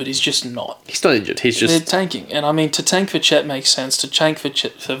injured, but he's just not. He's not injured. He's They're just... tanking. And I mean, to tank for Chet makes sense. To tank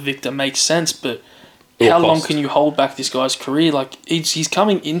for Victor makes sense, but At what how long cost? can you hold back this guy's career? Like, he's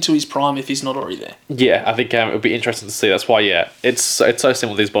coming into his prime if he's not already there. Yeah, I think it would be interesting to see. That's why, it's so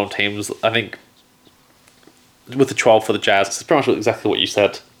similar to these bottom teams. I think with the 12 for the Jazz, it's pretty much exactly what you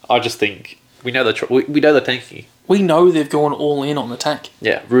said. I just think we know they're tanking. We know they've gone all in on the tank.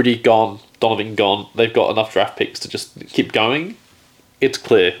 Yeah, Rudy gone, Donovan gone. They've got enough draft picks to just keep going. It's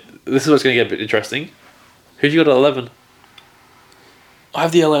clear. This is what's going to get a bit interesting. Who do you got at 11? I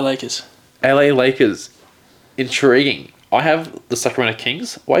have the LA Lakers. LA Lakers. Intriguing. I have the Sacramento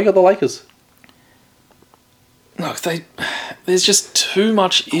Kings. Why you got the Lakers? Look, there's just too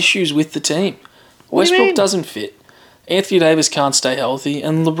much issues with the team. What do you Westbrook mean? doesn't fit. Anthony Davis can't stay healthy,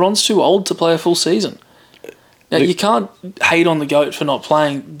 and LeBron's too old to play a full season. Now, you can't hate on the GOAT for not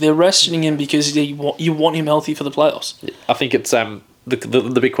playing. They're resting him because you want him healthy for the playoffs. I think it's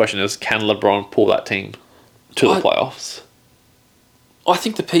the big question is, can LeBron pull that team to the playoffs? I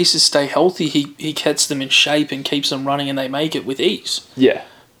think the pieces stay healthy. He gets them in shape and keeps them running, and they make it with ease. Yeah.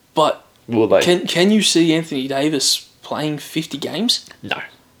 But Will they? can you see Anthony Davis playing 50 games? No.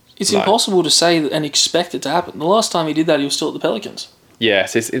 It's No. impossible to say and expect it to happen. The last time he did that, he was still at the Pelicans. Yeah,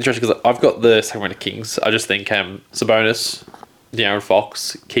 so it's interesting because I've got the Sacramento Kings. I just think Sabonis, De'Aaron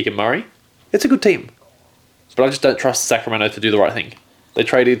Fox, Keegan Murray. It's a good team. But I just don't trust Sacramento to do the right thing. They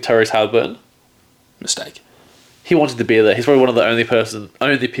traded Tyrese Halliburton. Mistake. He wanted to be there. He's probably one of the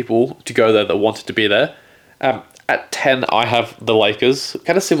only people to go there that wanted to be there. At 10, I have the Lakers.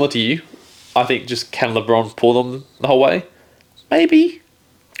 Kind of similar to you. I think just can LeBron pull them the whole way? Maybe.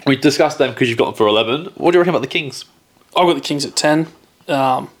 We discussed them because you've got them for 11. What do you reckon about the Kings? I've got the Kings at 10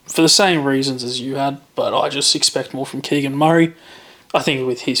 for the same reasons as you had, but I just expect more from Keegan Murray. I think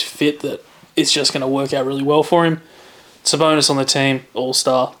with his fit that it's just going to work out really well for him. Sabonis on the team,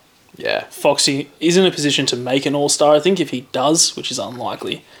 all-star. Yeah. Foxy is in a position to make an all-star. I think if he does, which is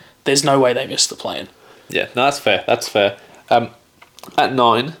unlikely, there's no way they miss the plan. Yeah, no, that's fair. That's fair. At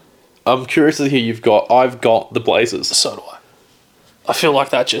 9, I'm curious to hear I've got the Blazers. So do I. I feel like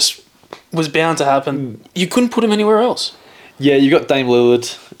that just was bound to happen. You couldn't put him anywhere else. Yeah, you got Dame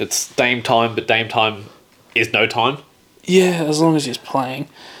Lillard. It's Dame time, but Dame time is no time. Yeah, as long as he's playing,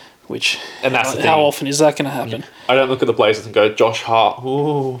 which And that's the thing. how often is that going to happen? I don't look at the Blazers and go, Josh Hart,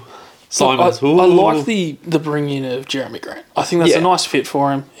 ooh, Simons, I ooh. like the bring in of Jeremy Grant. I think that's Yeah. a nice fit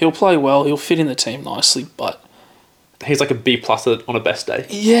for him. He'll play well. He'll fit in the team nicely, but He's like a B plus on a best day.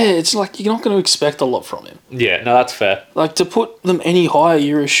 yeah, it's like you're not going to expect a lot from him. Yeah, no, that's fair. Like to put them any higher,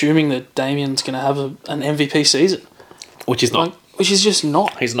 you're assuming that Damian's going to have an MVP season, Which is not. like, which is just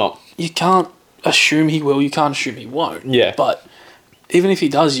not. He's not. You can't assume he will. You can't assume he won't. Yeah. But even if he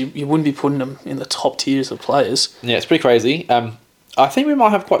does, you wouldn't be putting him in the top tiers of players. Yeah, it's pretty crazy. I think we might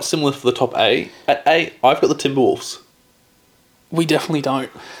have quite similar for the top 8. At 8, I've got the Timberwolves. We definitely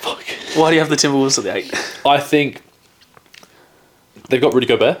don't. Fuck. Why do you have the Timberwolves at the 8? I think they've got Rudy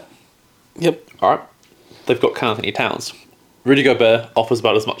Gobert. Yep. All right. They've got Karl Anthony Towns. Rudy Gobert offers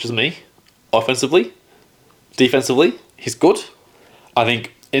about as much as me. Offensively. Defensively, he's good. I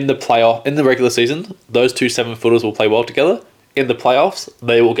think in the regular season, those two 7-footers will play well together. In the playoffs,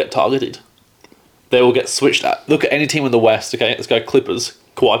 they will get targeted. They will get switched at. Look at any team in the West, okay? Let's go Clippers,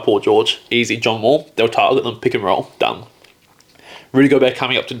 Kawhi, Paul George, easy, John Wall. They'll target them, pick and roll, done. Rudy Gobert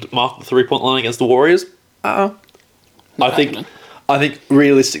coming up to mark the 3-point line against the Warriors. Not happening. I think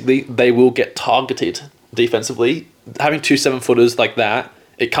realistically they will get targeted defensively. Having two 7-footers like that,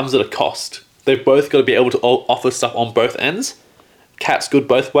 it comes at a cost. They've both got to be able to offer stuff on both ends. Cat's good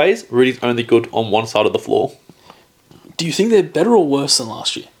both ways. Rudy's only good on one side of the floor. Do you think they're better or worse than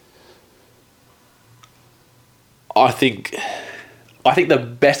last year? I think they're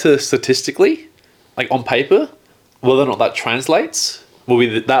better statistically, like on paper. Whether or not that translates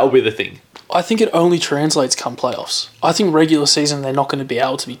that will be the thing. I think it only translates come playoffs. I think regular season they're not going to be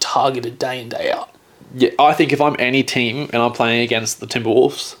able to be targeted day in, day out. Yeah, I think if I'm any team and I'm playing against the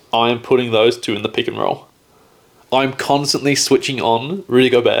Timberwolves, I am putting those two in the pick and roll. I'm constantly switching on Rudy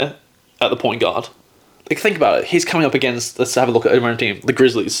Gobert at the point guard. Like, think about it. He's coming up against, let's have a look at our own team, the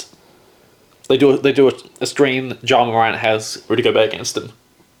Grizzlies. They do a screen. Ja Morant has Rudy Gobert against him.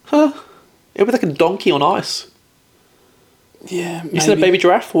 Huh? It'll be like a donkey on ice. Yeah, maybe. You seen a baby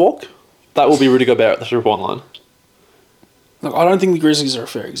giraffe walk? That will be Rudy Gobert at the 3-point line. Look, I don't think the Grizzlies are a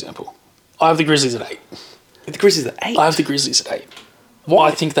fair example. I have the Grizzlies at 8. The Grizzlies are 8. I have the Grizzlies at 8. Why?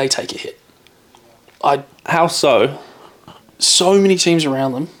 I think they take a hit. How so? So many teams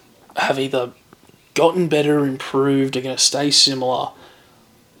around them have either gotten better, improved, are going to stay similar.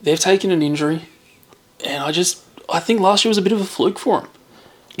 They've taken an injury, and I think last year was a bit of a fluke for them.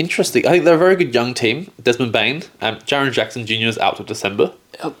 Interesting. I think they're a very good young team. Desmond Bain. Jaren Jackson Jr. is out to December.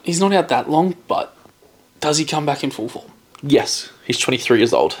 He's not out that long, but does he come back in full form? Yes, he's 23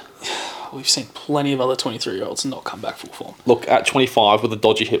 years old. We've seen plenty of other 23-year-olds not come back full form. Look, at 25 with a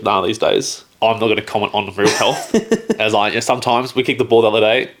dodgy hip now these days, I'm not going to comment on real health. Sometimes we kicked the ball the other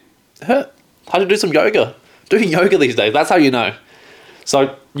day. Hurt. Had to do some yoga. Doing yoga these days, that's how you know.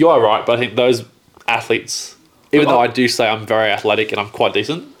 So, you are right, but I think those athletes, even though I do say I'm very athletic and I'm quite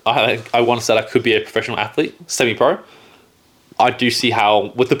decent, I once said I could be a professional athlete, semi-pro. I do see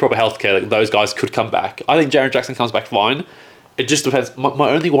how, with the proper healthcare, those guys could come back. I think Jaren Jackson comes back fine. It just depends. My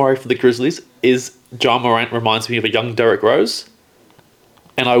only worry for the Grizzlies is Ja Morant reminds me of a young Derrick Rose.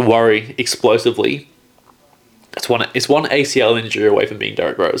 And I worry explosively. It's one ACL injury away from being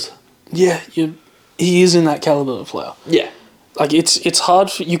Derrick Rose. Yeah, he is in that caliber of player. Yeah. Like, it's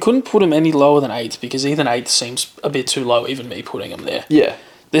hard you couldn't put him any lower than 8th because even 8th seems a bit too low, even me putting him there. Yeah.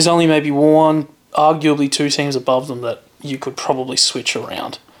 There's only maybe one, arguably 2 teams above them that you could probably switch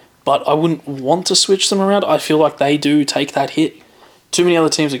around. But I wouldn't want to switch them around. I feel like they do take that hit. Too many other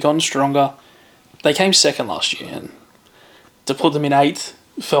teams have gotten stronger. They came second last year, and to put them in 8th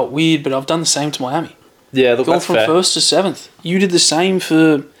felt weird, but I've done the same to Miami. Yeah, look, Gone that's from fair. 1st to 7th. You did the same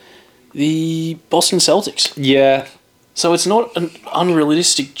for the Boston Celtics. Yeah. So it's not an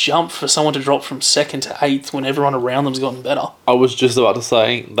unrealistic jump for someone to drop from 2nd to 8th when everyone around them's gotten better. I was just about to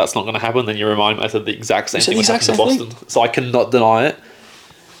say that's not going to happen. Then you remind me I said the exact same thing when it happened to Boston. So I cannot deny it.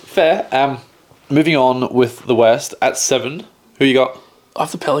 Fair. Moving on with the West at 7. Who you got? I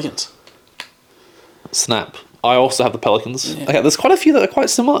have the Pelicans. Snap. I also have the Pelicans. Yeah. Okay, there's quite a few that are quite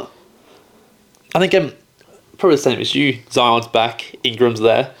similar. I think probably the same as you. Zion's back. Ingram's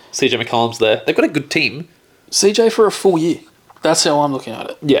there. CJ McCollum's there. They've got a good team. CJ for a full year. That's how I'm looking at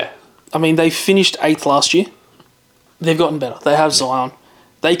it. Yeah. I mean, they finished 8th last year. They've gotten better. They have Zion.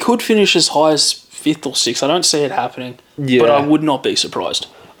 They could finish as high as 5th or 6th. I don't see it happening. Yeah. But I would not be surprised.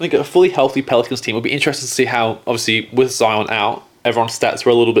 I think a fully healthy Pelicans team will be interesting to see how, obviously, with Zion out, everyone's stats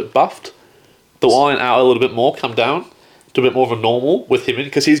were a little bit buffed. The line out a little bit more, come down to a bit more of a normal with him in,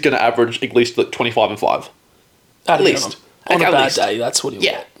 because he's going to average at least like 25 and 5. At least. least. On a At bad least. day, that's what he'll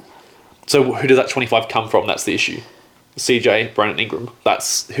Yeah. get. So who does that 25 come from? That's the issue. CJ, Brandon Ingram.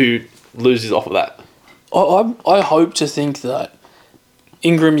 That's who loses off of that. I hope to think that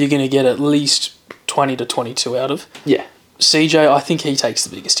Ingram you're going to get at least 20 to 22 out of. Yeah. CJ, I think he takes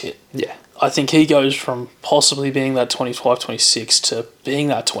the biggest hit. Yeah. I think he goes from possibly being that 25, 26 to being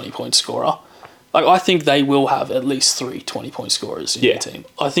that 20-point scorer. Like, I think they will have at least 3 20-point scorers in Yeah. their team.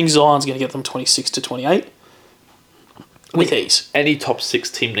 I think Zion's going to get them 26 to 28 with ease. Any top 6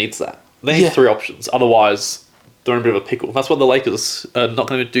 team needs that. They need Yeah. 3 options. Otherwise, they're in a bit of a pickle. That's why the Lakers are not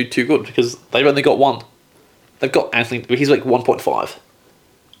going to do too good, because they've only got 1. They've got Anthony. He's like 1.5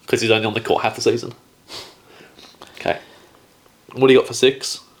 because he's only on the court half the season. Okay. What do you got for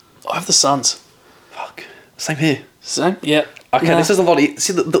 6? I have the Suns. Fuck. Same here. Same? Yeah. Okay, Nah. this is a lot.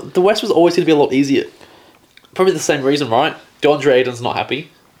 See, the West was always going to be a lot easier. Probably the same reason, right? DeAndre Ayton's not happy.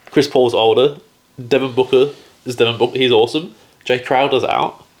 Chris Paul's older. Devin Booker is Devin Booker. He's awesome. Jay Crowder's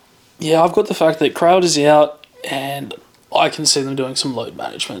out. Yeah, I've got the fact that Crowder's out, and I can see them doing some load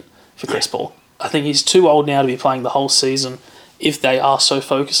management for Chris Paul. I think he's too old now to be playing the whole season if they are so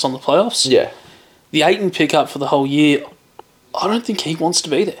focused on the playoffs. Yeah. The Ayton pickup for the whole year, I don't think he wants to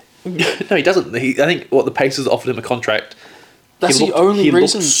be there. No, he doesn't. I think what the Pacers offered him a contract. That's he the only he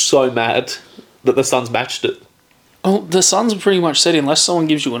reason. looked so mad that the Suns matched it. Well, the Suns pretty much said, unless someone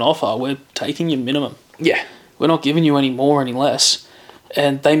gives you an offer, we're taking your minimum. Yeah. We're not giving you any more, any less.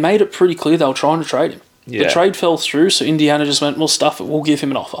 And they made it pretty clear they were trying to trade him. Yeah. The trade fell through, so Indiana just went, well, stuff it, we'll give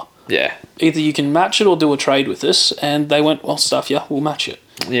him an offer. Yeah. Either you can match it or do a trade with us. And they went, well, stuff yeah, we'll match it.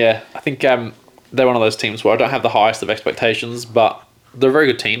 Yeah. I think they're one of those teams where I don't have the highest of expectations, but they're a very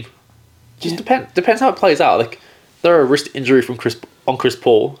good team. Just depends how it plays out. Like, they're a wrist injury from Chris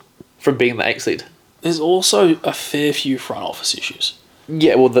Paul from being the 8th seed. There's also a fair few front office issues.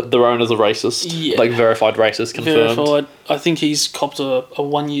 Yeah, well, their owners are racist. Yeah. Like, verified racist, confirmed. Verified. I think he's copped a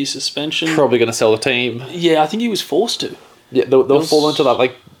 1-year suspension. Probably going to sell the team. Yeah, I think he was forced to. Yeah, they'll fall into that,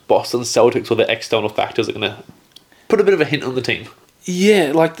 like, Boston Celtics, where the external factors are going to put a bit of a hint on the team.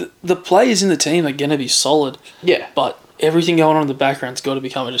 Yeah, like the players in the team are going to be solid, Yeah. but everything going on in the background's got to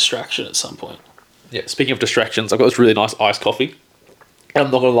become a distraction at some point. Yeah, speaking of distractions, I've got this really nice iced coffee. And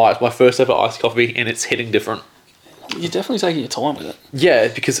I'm not going to lie, it's my first ever iced coffee, and it's hitting different. You're definitely taking your time with it. Yeah,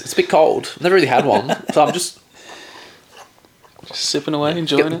 because it's a bit cold. I've never really had one, so I'm just Just sipping away,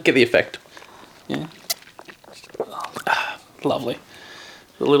 enjoying it. get the effect. Yeah. Lovely.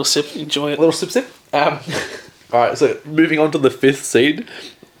 A little sip, enjoy A it. little sip. Alright, so moving on to the 5th seed.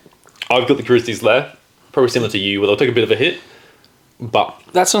 I've got the Grizzlies there. Probably similar to you, where they'll take a bit of a hit. But,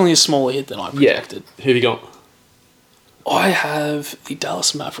 That's only a smaller hit than I yeah. projected. Who have you got? I have the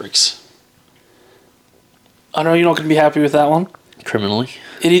Dallas Mavericks. I know you're not going to be happy with that one. Criminally.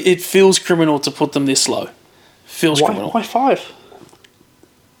 It feels criminal to put them this low. Feels criminal. Why 5?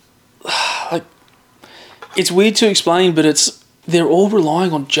 It's weird to explain, but they're all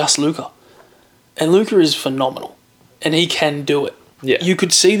relying on just Luka. And Luka is phenomenal. And he can do it. Yeah. You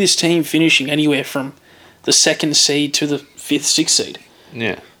could see this team finishing anywhere from the 2nd seed to the 5th, 6th seed.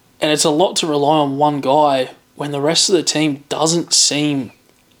 Yeah. And it's a lot to rely on one guy when the rest of the team doesn't seem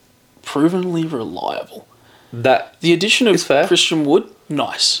provenly reliable. That, The addition It's of fair. Christian Wood,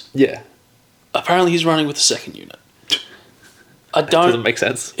 nice. yeah. Apparently he's running with the 2nd unit. I Doesn't don't... make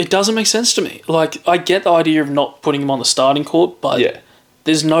sense. It doesn't make sense to me. Like, I get the idea of not putting him on the starting court, but Yeah.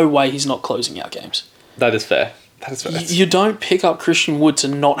 there's no way he's not closing out games. That is fair. That is fair. You don't pick up Christian Wood to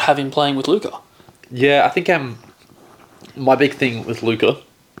not have him playing with Luka. Yeah, I think my big thing with Luka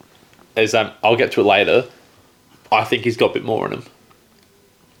is I'll get to it later. I think he's got a bit more in him.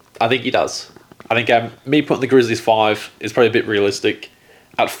 I think he does. I think me putting the Grizzlies 5 is probably a bit realistic.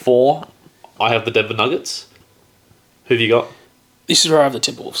 At 4, I have the Denver Nuggets. Who have you got? This is where I have the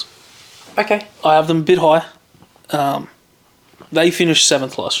Timberwolves. Okay. I have them a bit high. They finished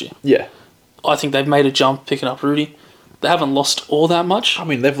 7th last year. Yeah. I think they've made a jump picking up Rudy. They haven't lost all that much. I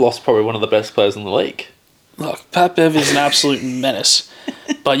mean, they've lost probably one of the best players in the league. Look, Pat Bev is an absolute menace,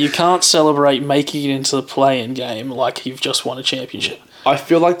 but you can't celebrate making it into the play-in game like you've just won a championship. I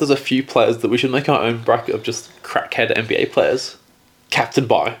feel like there's a few players that we should make our own bracket of just crackhead NBA players, captained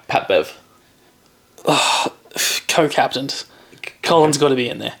by Pat Bev. Co-captained. Colin's got to be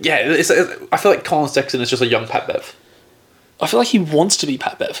in there. Yeah, I feel like Colin Sexton is just a young Pat Bev. I feel like he wants to be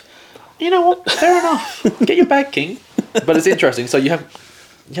Pat Bev. You know what? Fair enough. Get your bag, King. But it's interesting. So you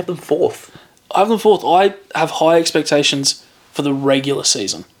have them fourth. I have them fourth. I have high expectations for the regular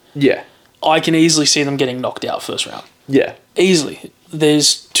season. Yeah. I can easily see them getting knocked out first round. Yeah. Easily.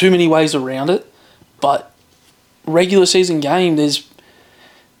 There's too many ways around it, but regular season game, there's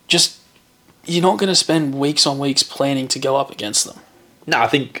just... You're not going to spend weeks on weeks planning to go up against them. No, I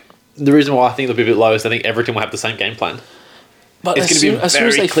think the reason why I think they'll be a bit low is I think every team will have the same game plan. But It's going to be a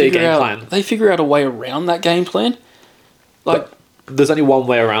very clear game plan. They figure out a way around that game plan. Like, But there's only one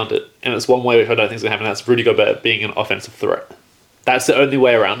way around it, and it's one way which I don't think is going to happen. That's Rudy Gobert being an offensive threat. That's the only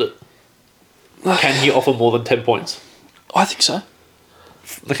way around it. Can he offer more than 10 points? I think so.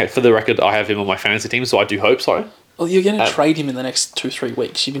 Okay, for the record, I have him on my fantasy team, so I do hope so. Well, you're going to trade him in the next 2-3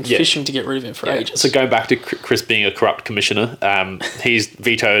 weeks. You've been fishing to get rid of him for ages. So going back to Chris being a corrupt commissioner, he's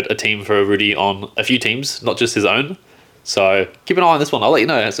vetoed a team for Rudy on a few teams, not just his own. So keep an eye on this one. I'll let you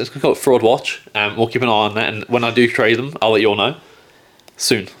know. It's called Fraud Watch. We'll keep an eye on that, and when I do trade them, I'll let you all know.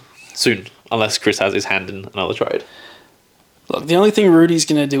 Soon. Unless Chris has his hand in another trade. Look, the only thing Rudy's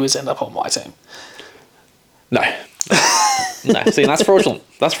going to do is end up on my team. No. No. See, that's fraudulent.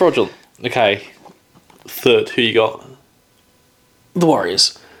 Okay. Third, who you got? The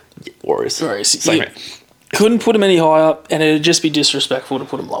Warriors. Warriors. Same You here. couldn't put him any higher, and it'd just be disrespectful to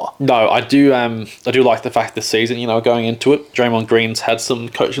put him lower. No, I do like the fact this season, going into it, Draymond Green's had some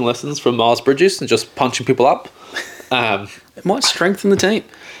coaching lessons from Miles Bridges and just punching people up. It might strengthen the team.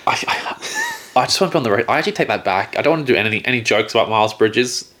 I just want to be on the right. I actually take that back. I don't want to do any jokes about Miles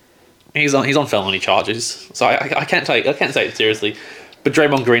Bridges. He's on felony charges, so I can't say it seriously. But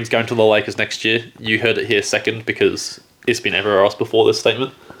Draymond Green's going to the Lakers next year. You heard it here second because it's been everywhere else before this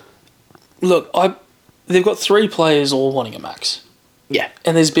statement. Look, they've got 3 players all wanting a max, Yeah,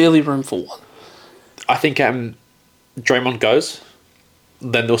 and there's barely room for one. I think Draymond goes,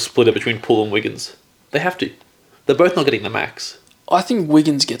 then they'll split it between Poole and Wiggins. They have to. They're both not getting the max. I think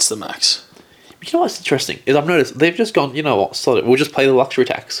Wiggins gets the max. You know what's interesting is I've noticed they've just gone. You know what? So we'll just play the luxury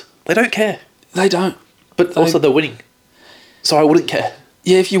tax. They don't care, They don't. but also they're winning, so I wouldn't care.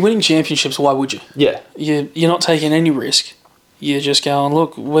 Yeah, if you're winning championships, why would you? Yeah, You're not taking any risk. You're just going,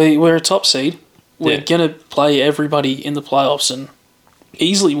 look, we're a top seed. We're Yeah. going to play everybody in the playoffs and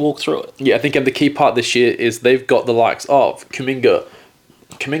easily walk through it. yeah. I think the key part this year is they've got the likes of Kuminga,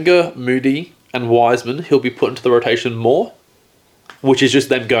 Moody, and Wiseman. He'll be put into the rotation more, which is just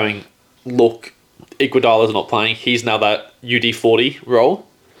them going, look, Iguodala's not playing. He's now that UD40 role.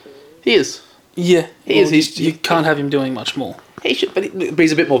 He is. Yeah, He is. You can't have him doing much more. He should, but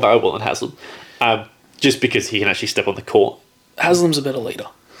he's a bit more valuable than Haslam, just because he can actually step on the court. Haslam's a better leader.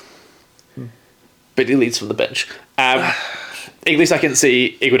 But he leads from the bench. At least I can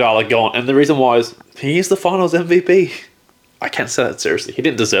see Iguodala gone, and the reason why is he is the Finals MVP. I can't say that seriously. He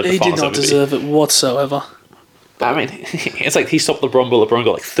didn't deserve the He did Finals not MVP. deserve it whatsoever. I mean, it's like he stopped LeBron, but LeBron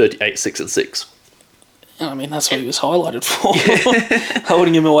got like 38, 6, and 6. I mean, that's what he was highlighted for.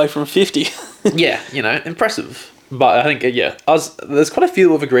 Holding him away from 50. Yeah, impressive. But I think, there's quite a few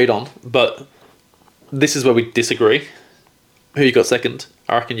that we've agreed on, but this is where we disagree. Who you got second?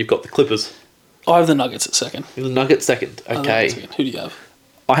 I reckon you've got the Clippers. I have the Nuggets at second. The Nuggets second. I have the Okay. Nuggets second. Who do you have?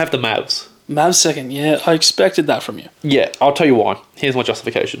 I have the Mavs. Mavs second. Yeah, I expected that from you. Yeah, I'll tell you why. Here's my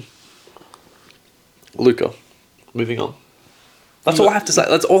justification. Luka. Moving on. That's all I have to say.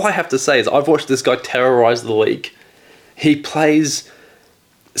 That's all I have to say is I've watched this guy terrorize the league. He plays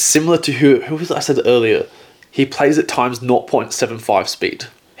similar to who was it I said earlier. He plays at times 0.75 speed.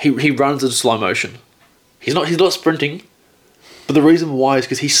 He runs in slow motion. He's not sprinting. But the reason why is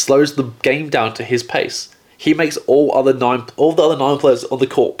because he slows the game down to his pace. He makes all the other 9 players on the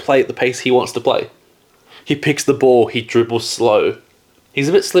court play at the pace he wants to play. He picks the ball, he dribbles slow. He's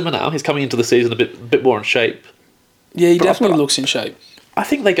a bit slimmer now. He's coming into the season a bit more in shape. Yeah, he But- definitely but- looks in shape. I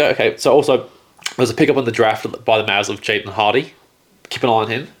think they go, okay, so also, there's a pickup on the draft by the Mavs of Jaden Hardy. Keep an eye on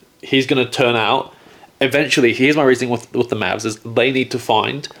him. He's going to turn out, eventually, here's my reasoning with the Mavs, is they need to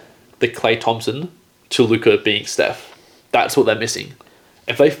find the Klay Thompson to Luka being Steph. That's what they're missing.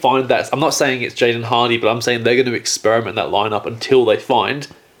 If they find that, I'm not saying it's Jaden Hardy, but I'm saying they're going to experiment that lineup until they find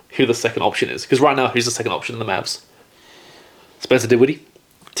who the second option is. Because right now, who's the second option in the Mavs? Spencer Dinwiddie,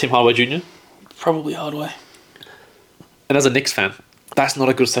 Tim Hardaway Jr., Probably Hardaway. and as a Knicks fan, that's not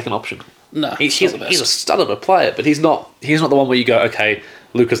a good second option. No, He's not the best. a stud of a player, but he's not the one where you go, okay,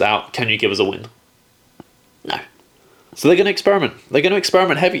 Luka's out, can you give us a win? No. So they're going to experiment. They're going to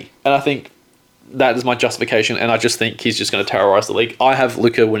experiment heavy. And I think that is my justification, and I just think he's just going to terrorise the league. I have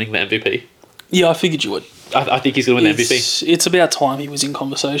Luka winning the MVP. Yeah, I figured you would. I think he's going to win the MVP. It's about time he was in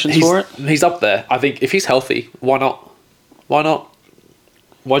conversations for it. He's up there. I think if he's healthy, why not? Why not?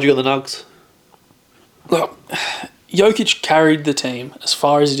 Why'd you go the Nugs? Look, Jokic carried the team as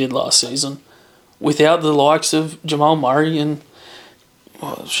far as he did last season without the likes of Jamal Murray and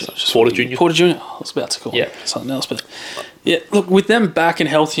Porter Jr. Porter Jr. I was about to call Yeah. him something else, but yeah, look, with them back and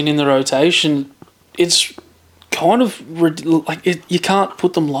healthy and in the rotation, it's kind of you can't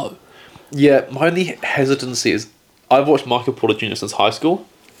put them low. Yeah, my only hesitancy is I've watched Michael Porter Jr. since high school.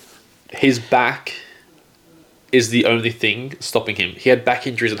 His back is the only thing stopping him. He had back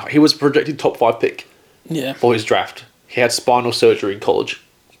injuries. He was projected top 5 pick Yeah, for his draft. He had spinal surgery in college.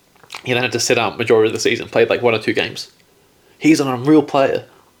 He then had to sit out majority of the season, played like 1 or 2 games. He's an unreal player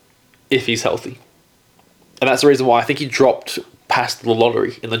if he's healthy. And that's the reason why I think he dropped past the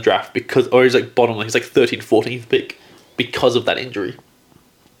lottery in the draft or he's like bottom, he's like 13th, 14th pick because of that injury.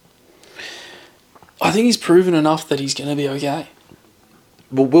 I think he's proven enough that he's going to be okay.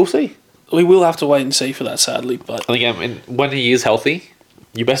 Well, we'll see. We will have to wait and see for that, sadly, but And again, when he is healthy,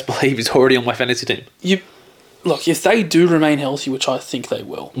 you best believe he's already on my fantasy team. Look, if they do remain healthy, which I think they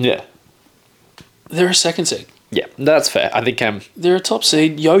will, Yeah. they're a second seed. Yeah, that's fair. I think They're a top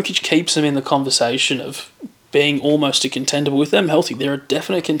seed. Jokic keeps them in the conversation of being almost a contender. But with them healthy, they're a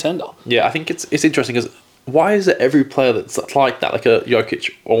definite contender. I think it's interesting because why is it every player that's like that, like a Jokic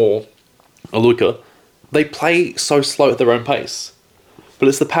or a Luka, they play so slow at their own pace? But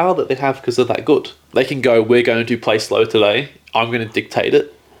it's the power that they have because they're that good. They can go, we're going to play slow today. I'm going to dictate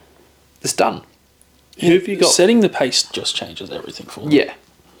it. It's done. Who have you got? Setting the pace just changes everything for them. Yeah.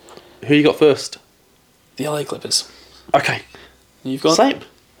 Who you got first? The LA Clippers. Okay. You've got Same.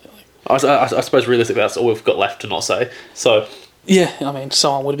 I suppose realistically that's all we've got left to not say. So Yeah, I mean,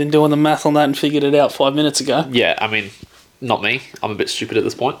 someone would have been doing the math on that and figured it out 5 minutes ago. yeah, I mean, not me. I'm a bit stupid at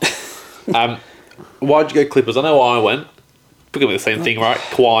this point. Why'd you go Clippers? I know why I went. We're going to be the same thing, right?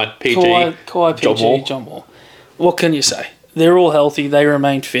 Kawhi, PG, Kawhi, PG, John Wall. What can you say? They're all healthy. They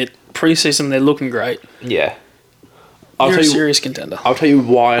remain fit. Preseason, they're looking great. Yeah. They're a serious contender. I'll tell you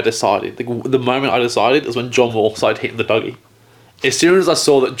why I decided. The moment I decided is when John Wall started hitting the Dougie. As soon as I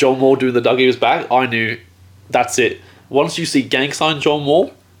saw that John Wall doing the Dougie was back, I knew that's it. Once you see gang sign John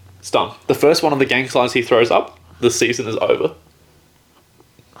Wall, it's done. The first one of the gang signs he throws up, the season is over.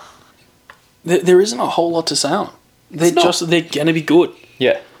 There isn't a whole lot to say on them. They're going to be good.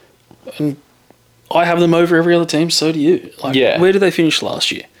 Yeah. And I have them over every other team, so do you. Yeah. Where did they finish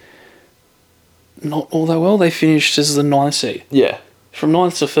last year? Not all that well. They finished as the 9th seed. Yeah. From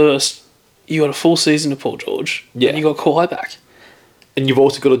 9th to 1st, you got a full season of Paul George. Yeah. And you got Kawhi back. And you've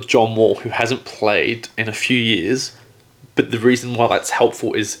also got a John Wall who hasn't played in a few years. But the reason why that's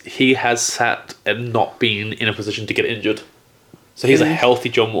helpful is he has sat and not been in a position to get injured. So he's a healthy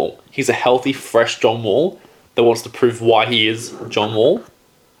John Wall. He's a healthy, fresh John Wall that wants to prove why he is John Wall.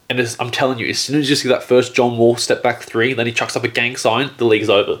 And I'm telling you, as soon as you see that first John Wall step back 3, then he chucks up a gang sign, the league's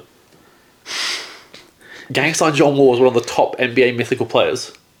over. Gang sign John Wall is one of the top NBA mythical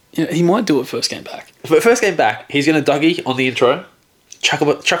players. Yeah, he might do it first game back. But first game back, he's going to Dougie on the intro, chuck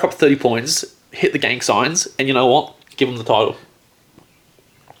up 30 points, hit the gang signs, and you know what? Give him the title.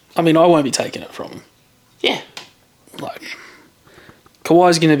 I mean, I won't be taking it from him. Yeah.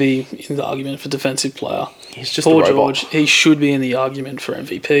 Kawhi's going to be in the argument for defensive player. He's just Paul a robot. George, he should be in the argument for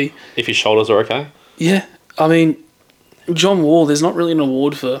MVP. If his shoulders are okay. Yeah, I mean, John Wall, there's not really an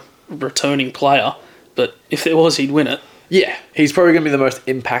award for returning player, but if there was, he'd win it. Yeah, he's probably going to be the most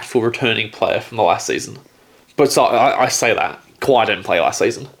impactful returning player from the last season. But so, I say that. Kawhi didn't play last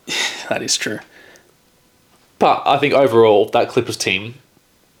season. That is true. But I think overall, that Clippers team,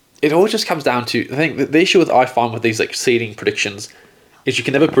 it all just comes down to, I think the issue I find with these seeding predictions is you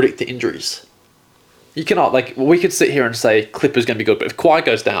can never predict the injuries. You cannot, we could sit here and say Clippers going to be good, but if Kawhi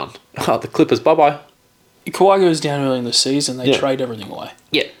goes down, the Clippers, bye-bye. Kawhi goes down early in the season, they trade everything away.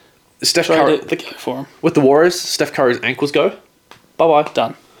 Yeah. Steph Trade Curry, it, they go for him. with the Warriors, Steph Curry's ankles go, bye-bye.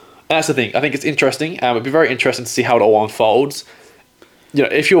 Done. And that's the thing. I think it's interesting. It'd be very interesting to see how it all unfolds. You know,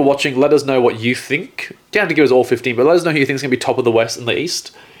 if you're watching, let us know what you think. You don't have to give us all 15, but let us know who you think is going to be top of the West and the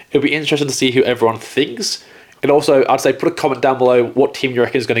East. It'll be interesting to see who everyone thinks. And also, I'd say put a comment down below what team you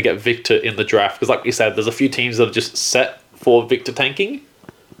reckon is going to get Victor in the draft. Because like you said, there's a few teams that are just set for Victor tanking.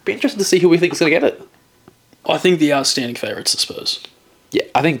 Be interesting to see who we think is going to get it. I think the outstanding favourites are Spurs. Yeah,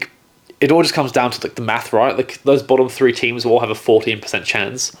 I think it all just comes down to the math, right? Those bottom 3 teams will all have a 14%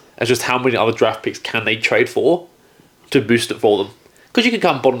 chance. It's just how many other draft picks can they trade for to boost it for them? Because you can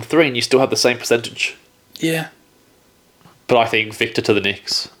come bottom 3 and you still have the same percentage. Yeah. But I think Victor to the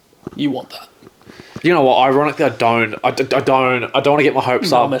Knicks. You want that. You know what? Ironically, I don't want to get my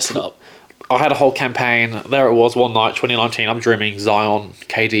hopes up. Not mess it up. I had a whole campaign. There it was one night, 2019. I'm dreaming Zion,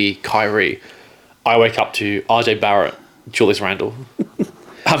 KD, Kyrie. I wake up to RJ Barrett, Julius Randle.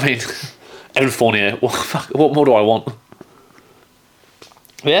 I mean, Evan Fournier. What more do I want?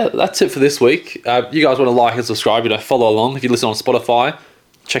 Yeah, that's it for this week. You guys want to like and subscribe, follow along. If you listen on Spotify,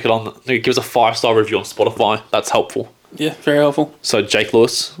 check it on. Give us a 5-star review on Spotify. That's helpful. Yeah, very helpful. So, Jake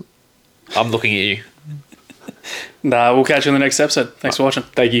Lewis, I'm looking at you. We'll catch you in the next episode. Thanks for watching.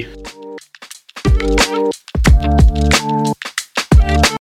 Thank you.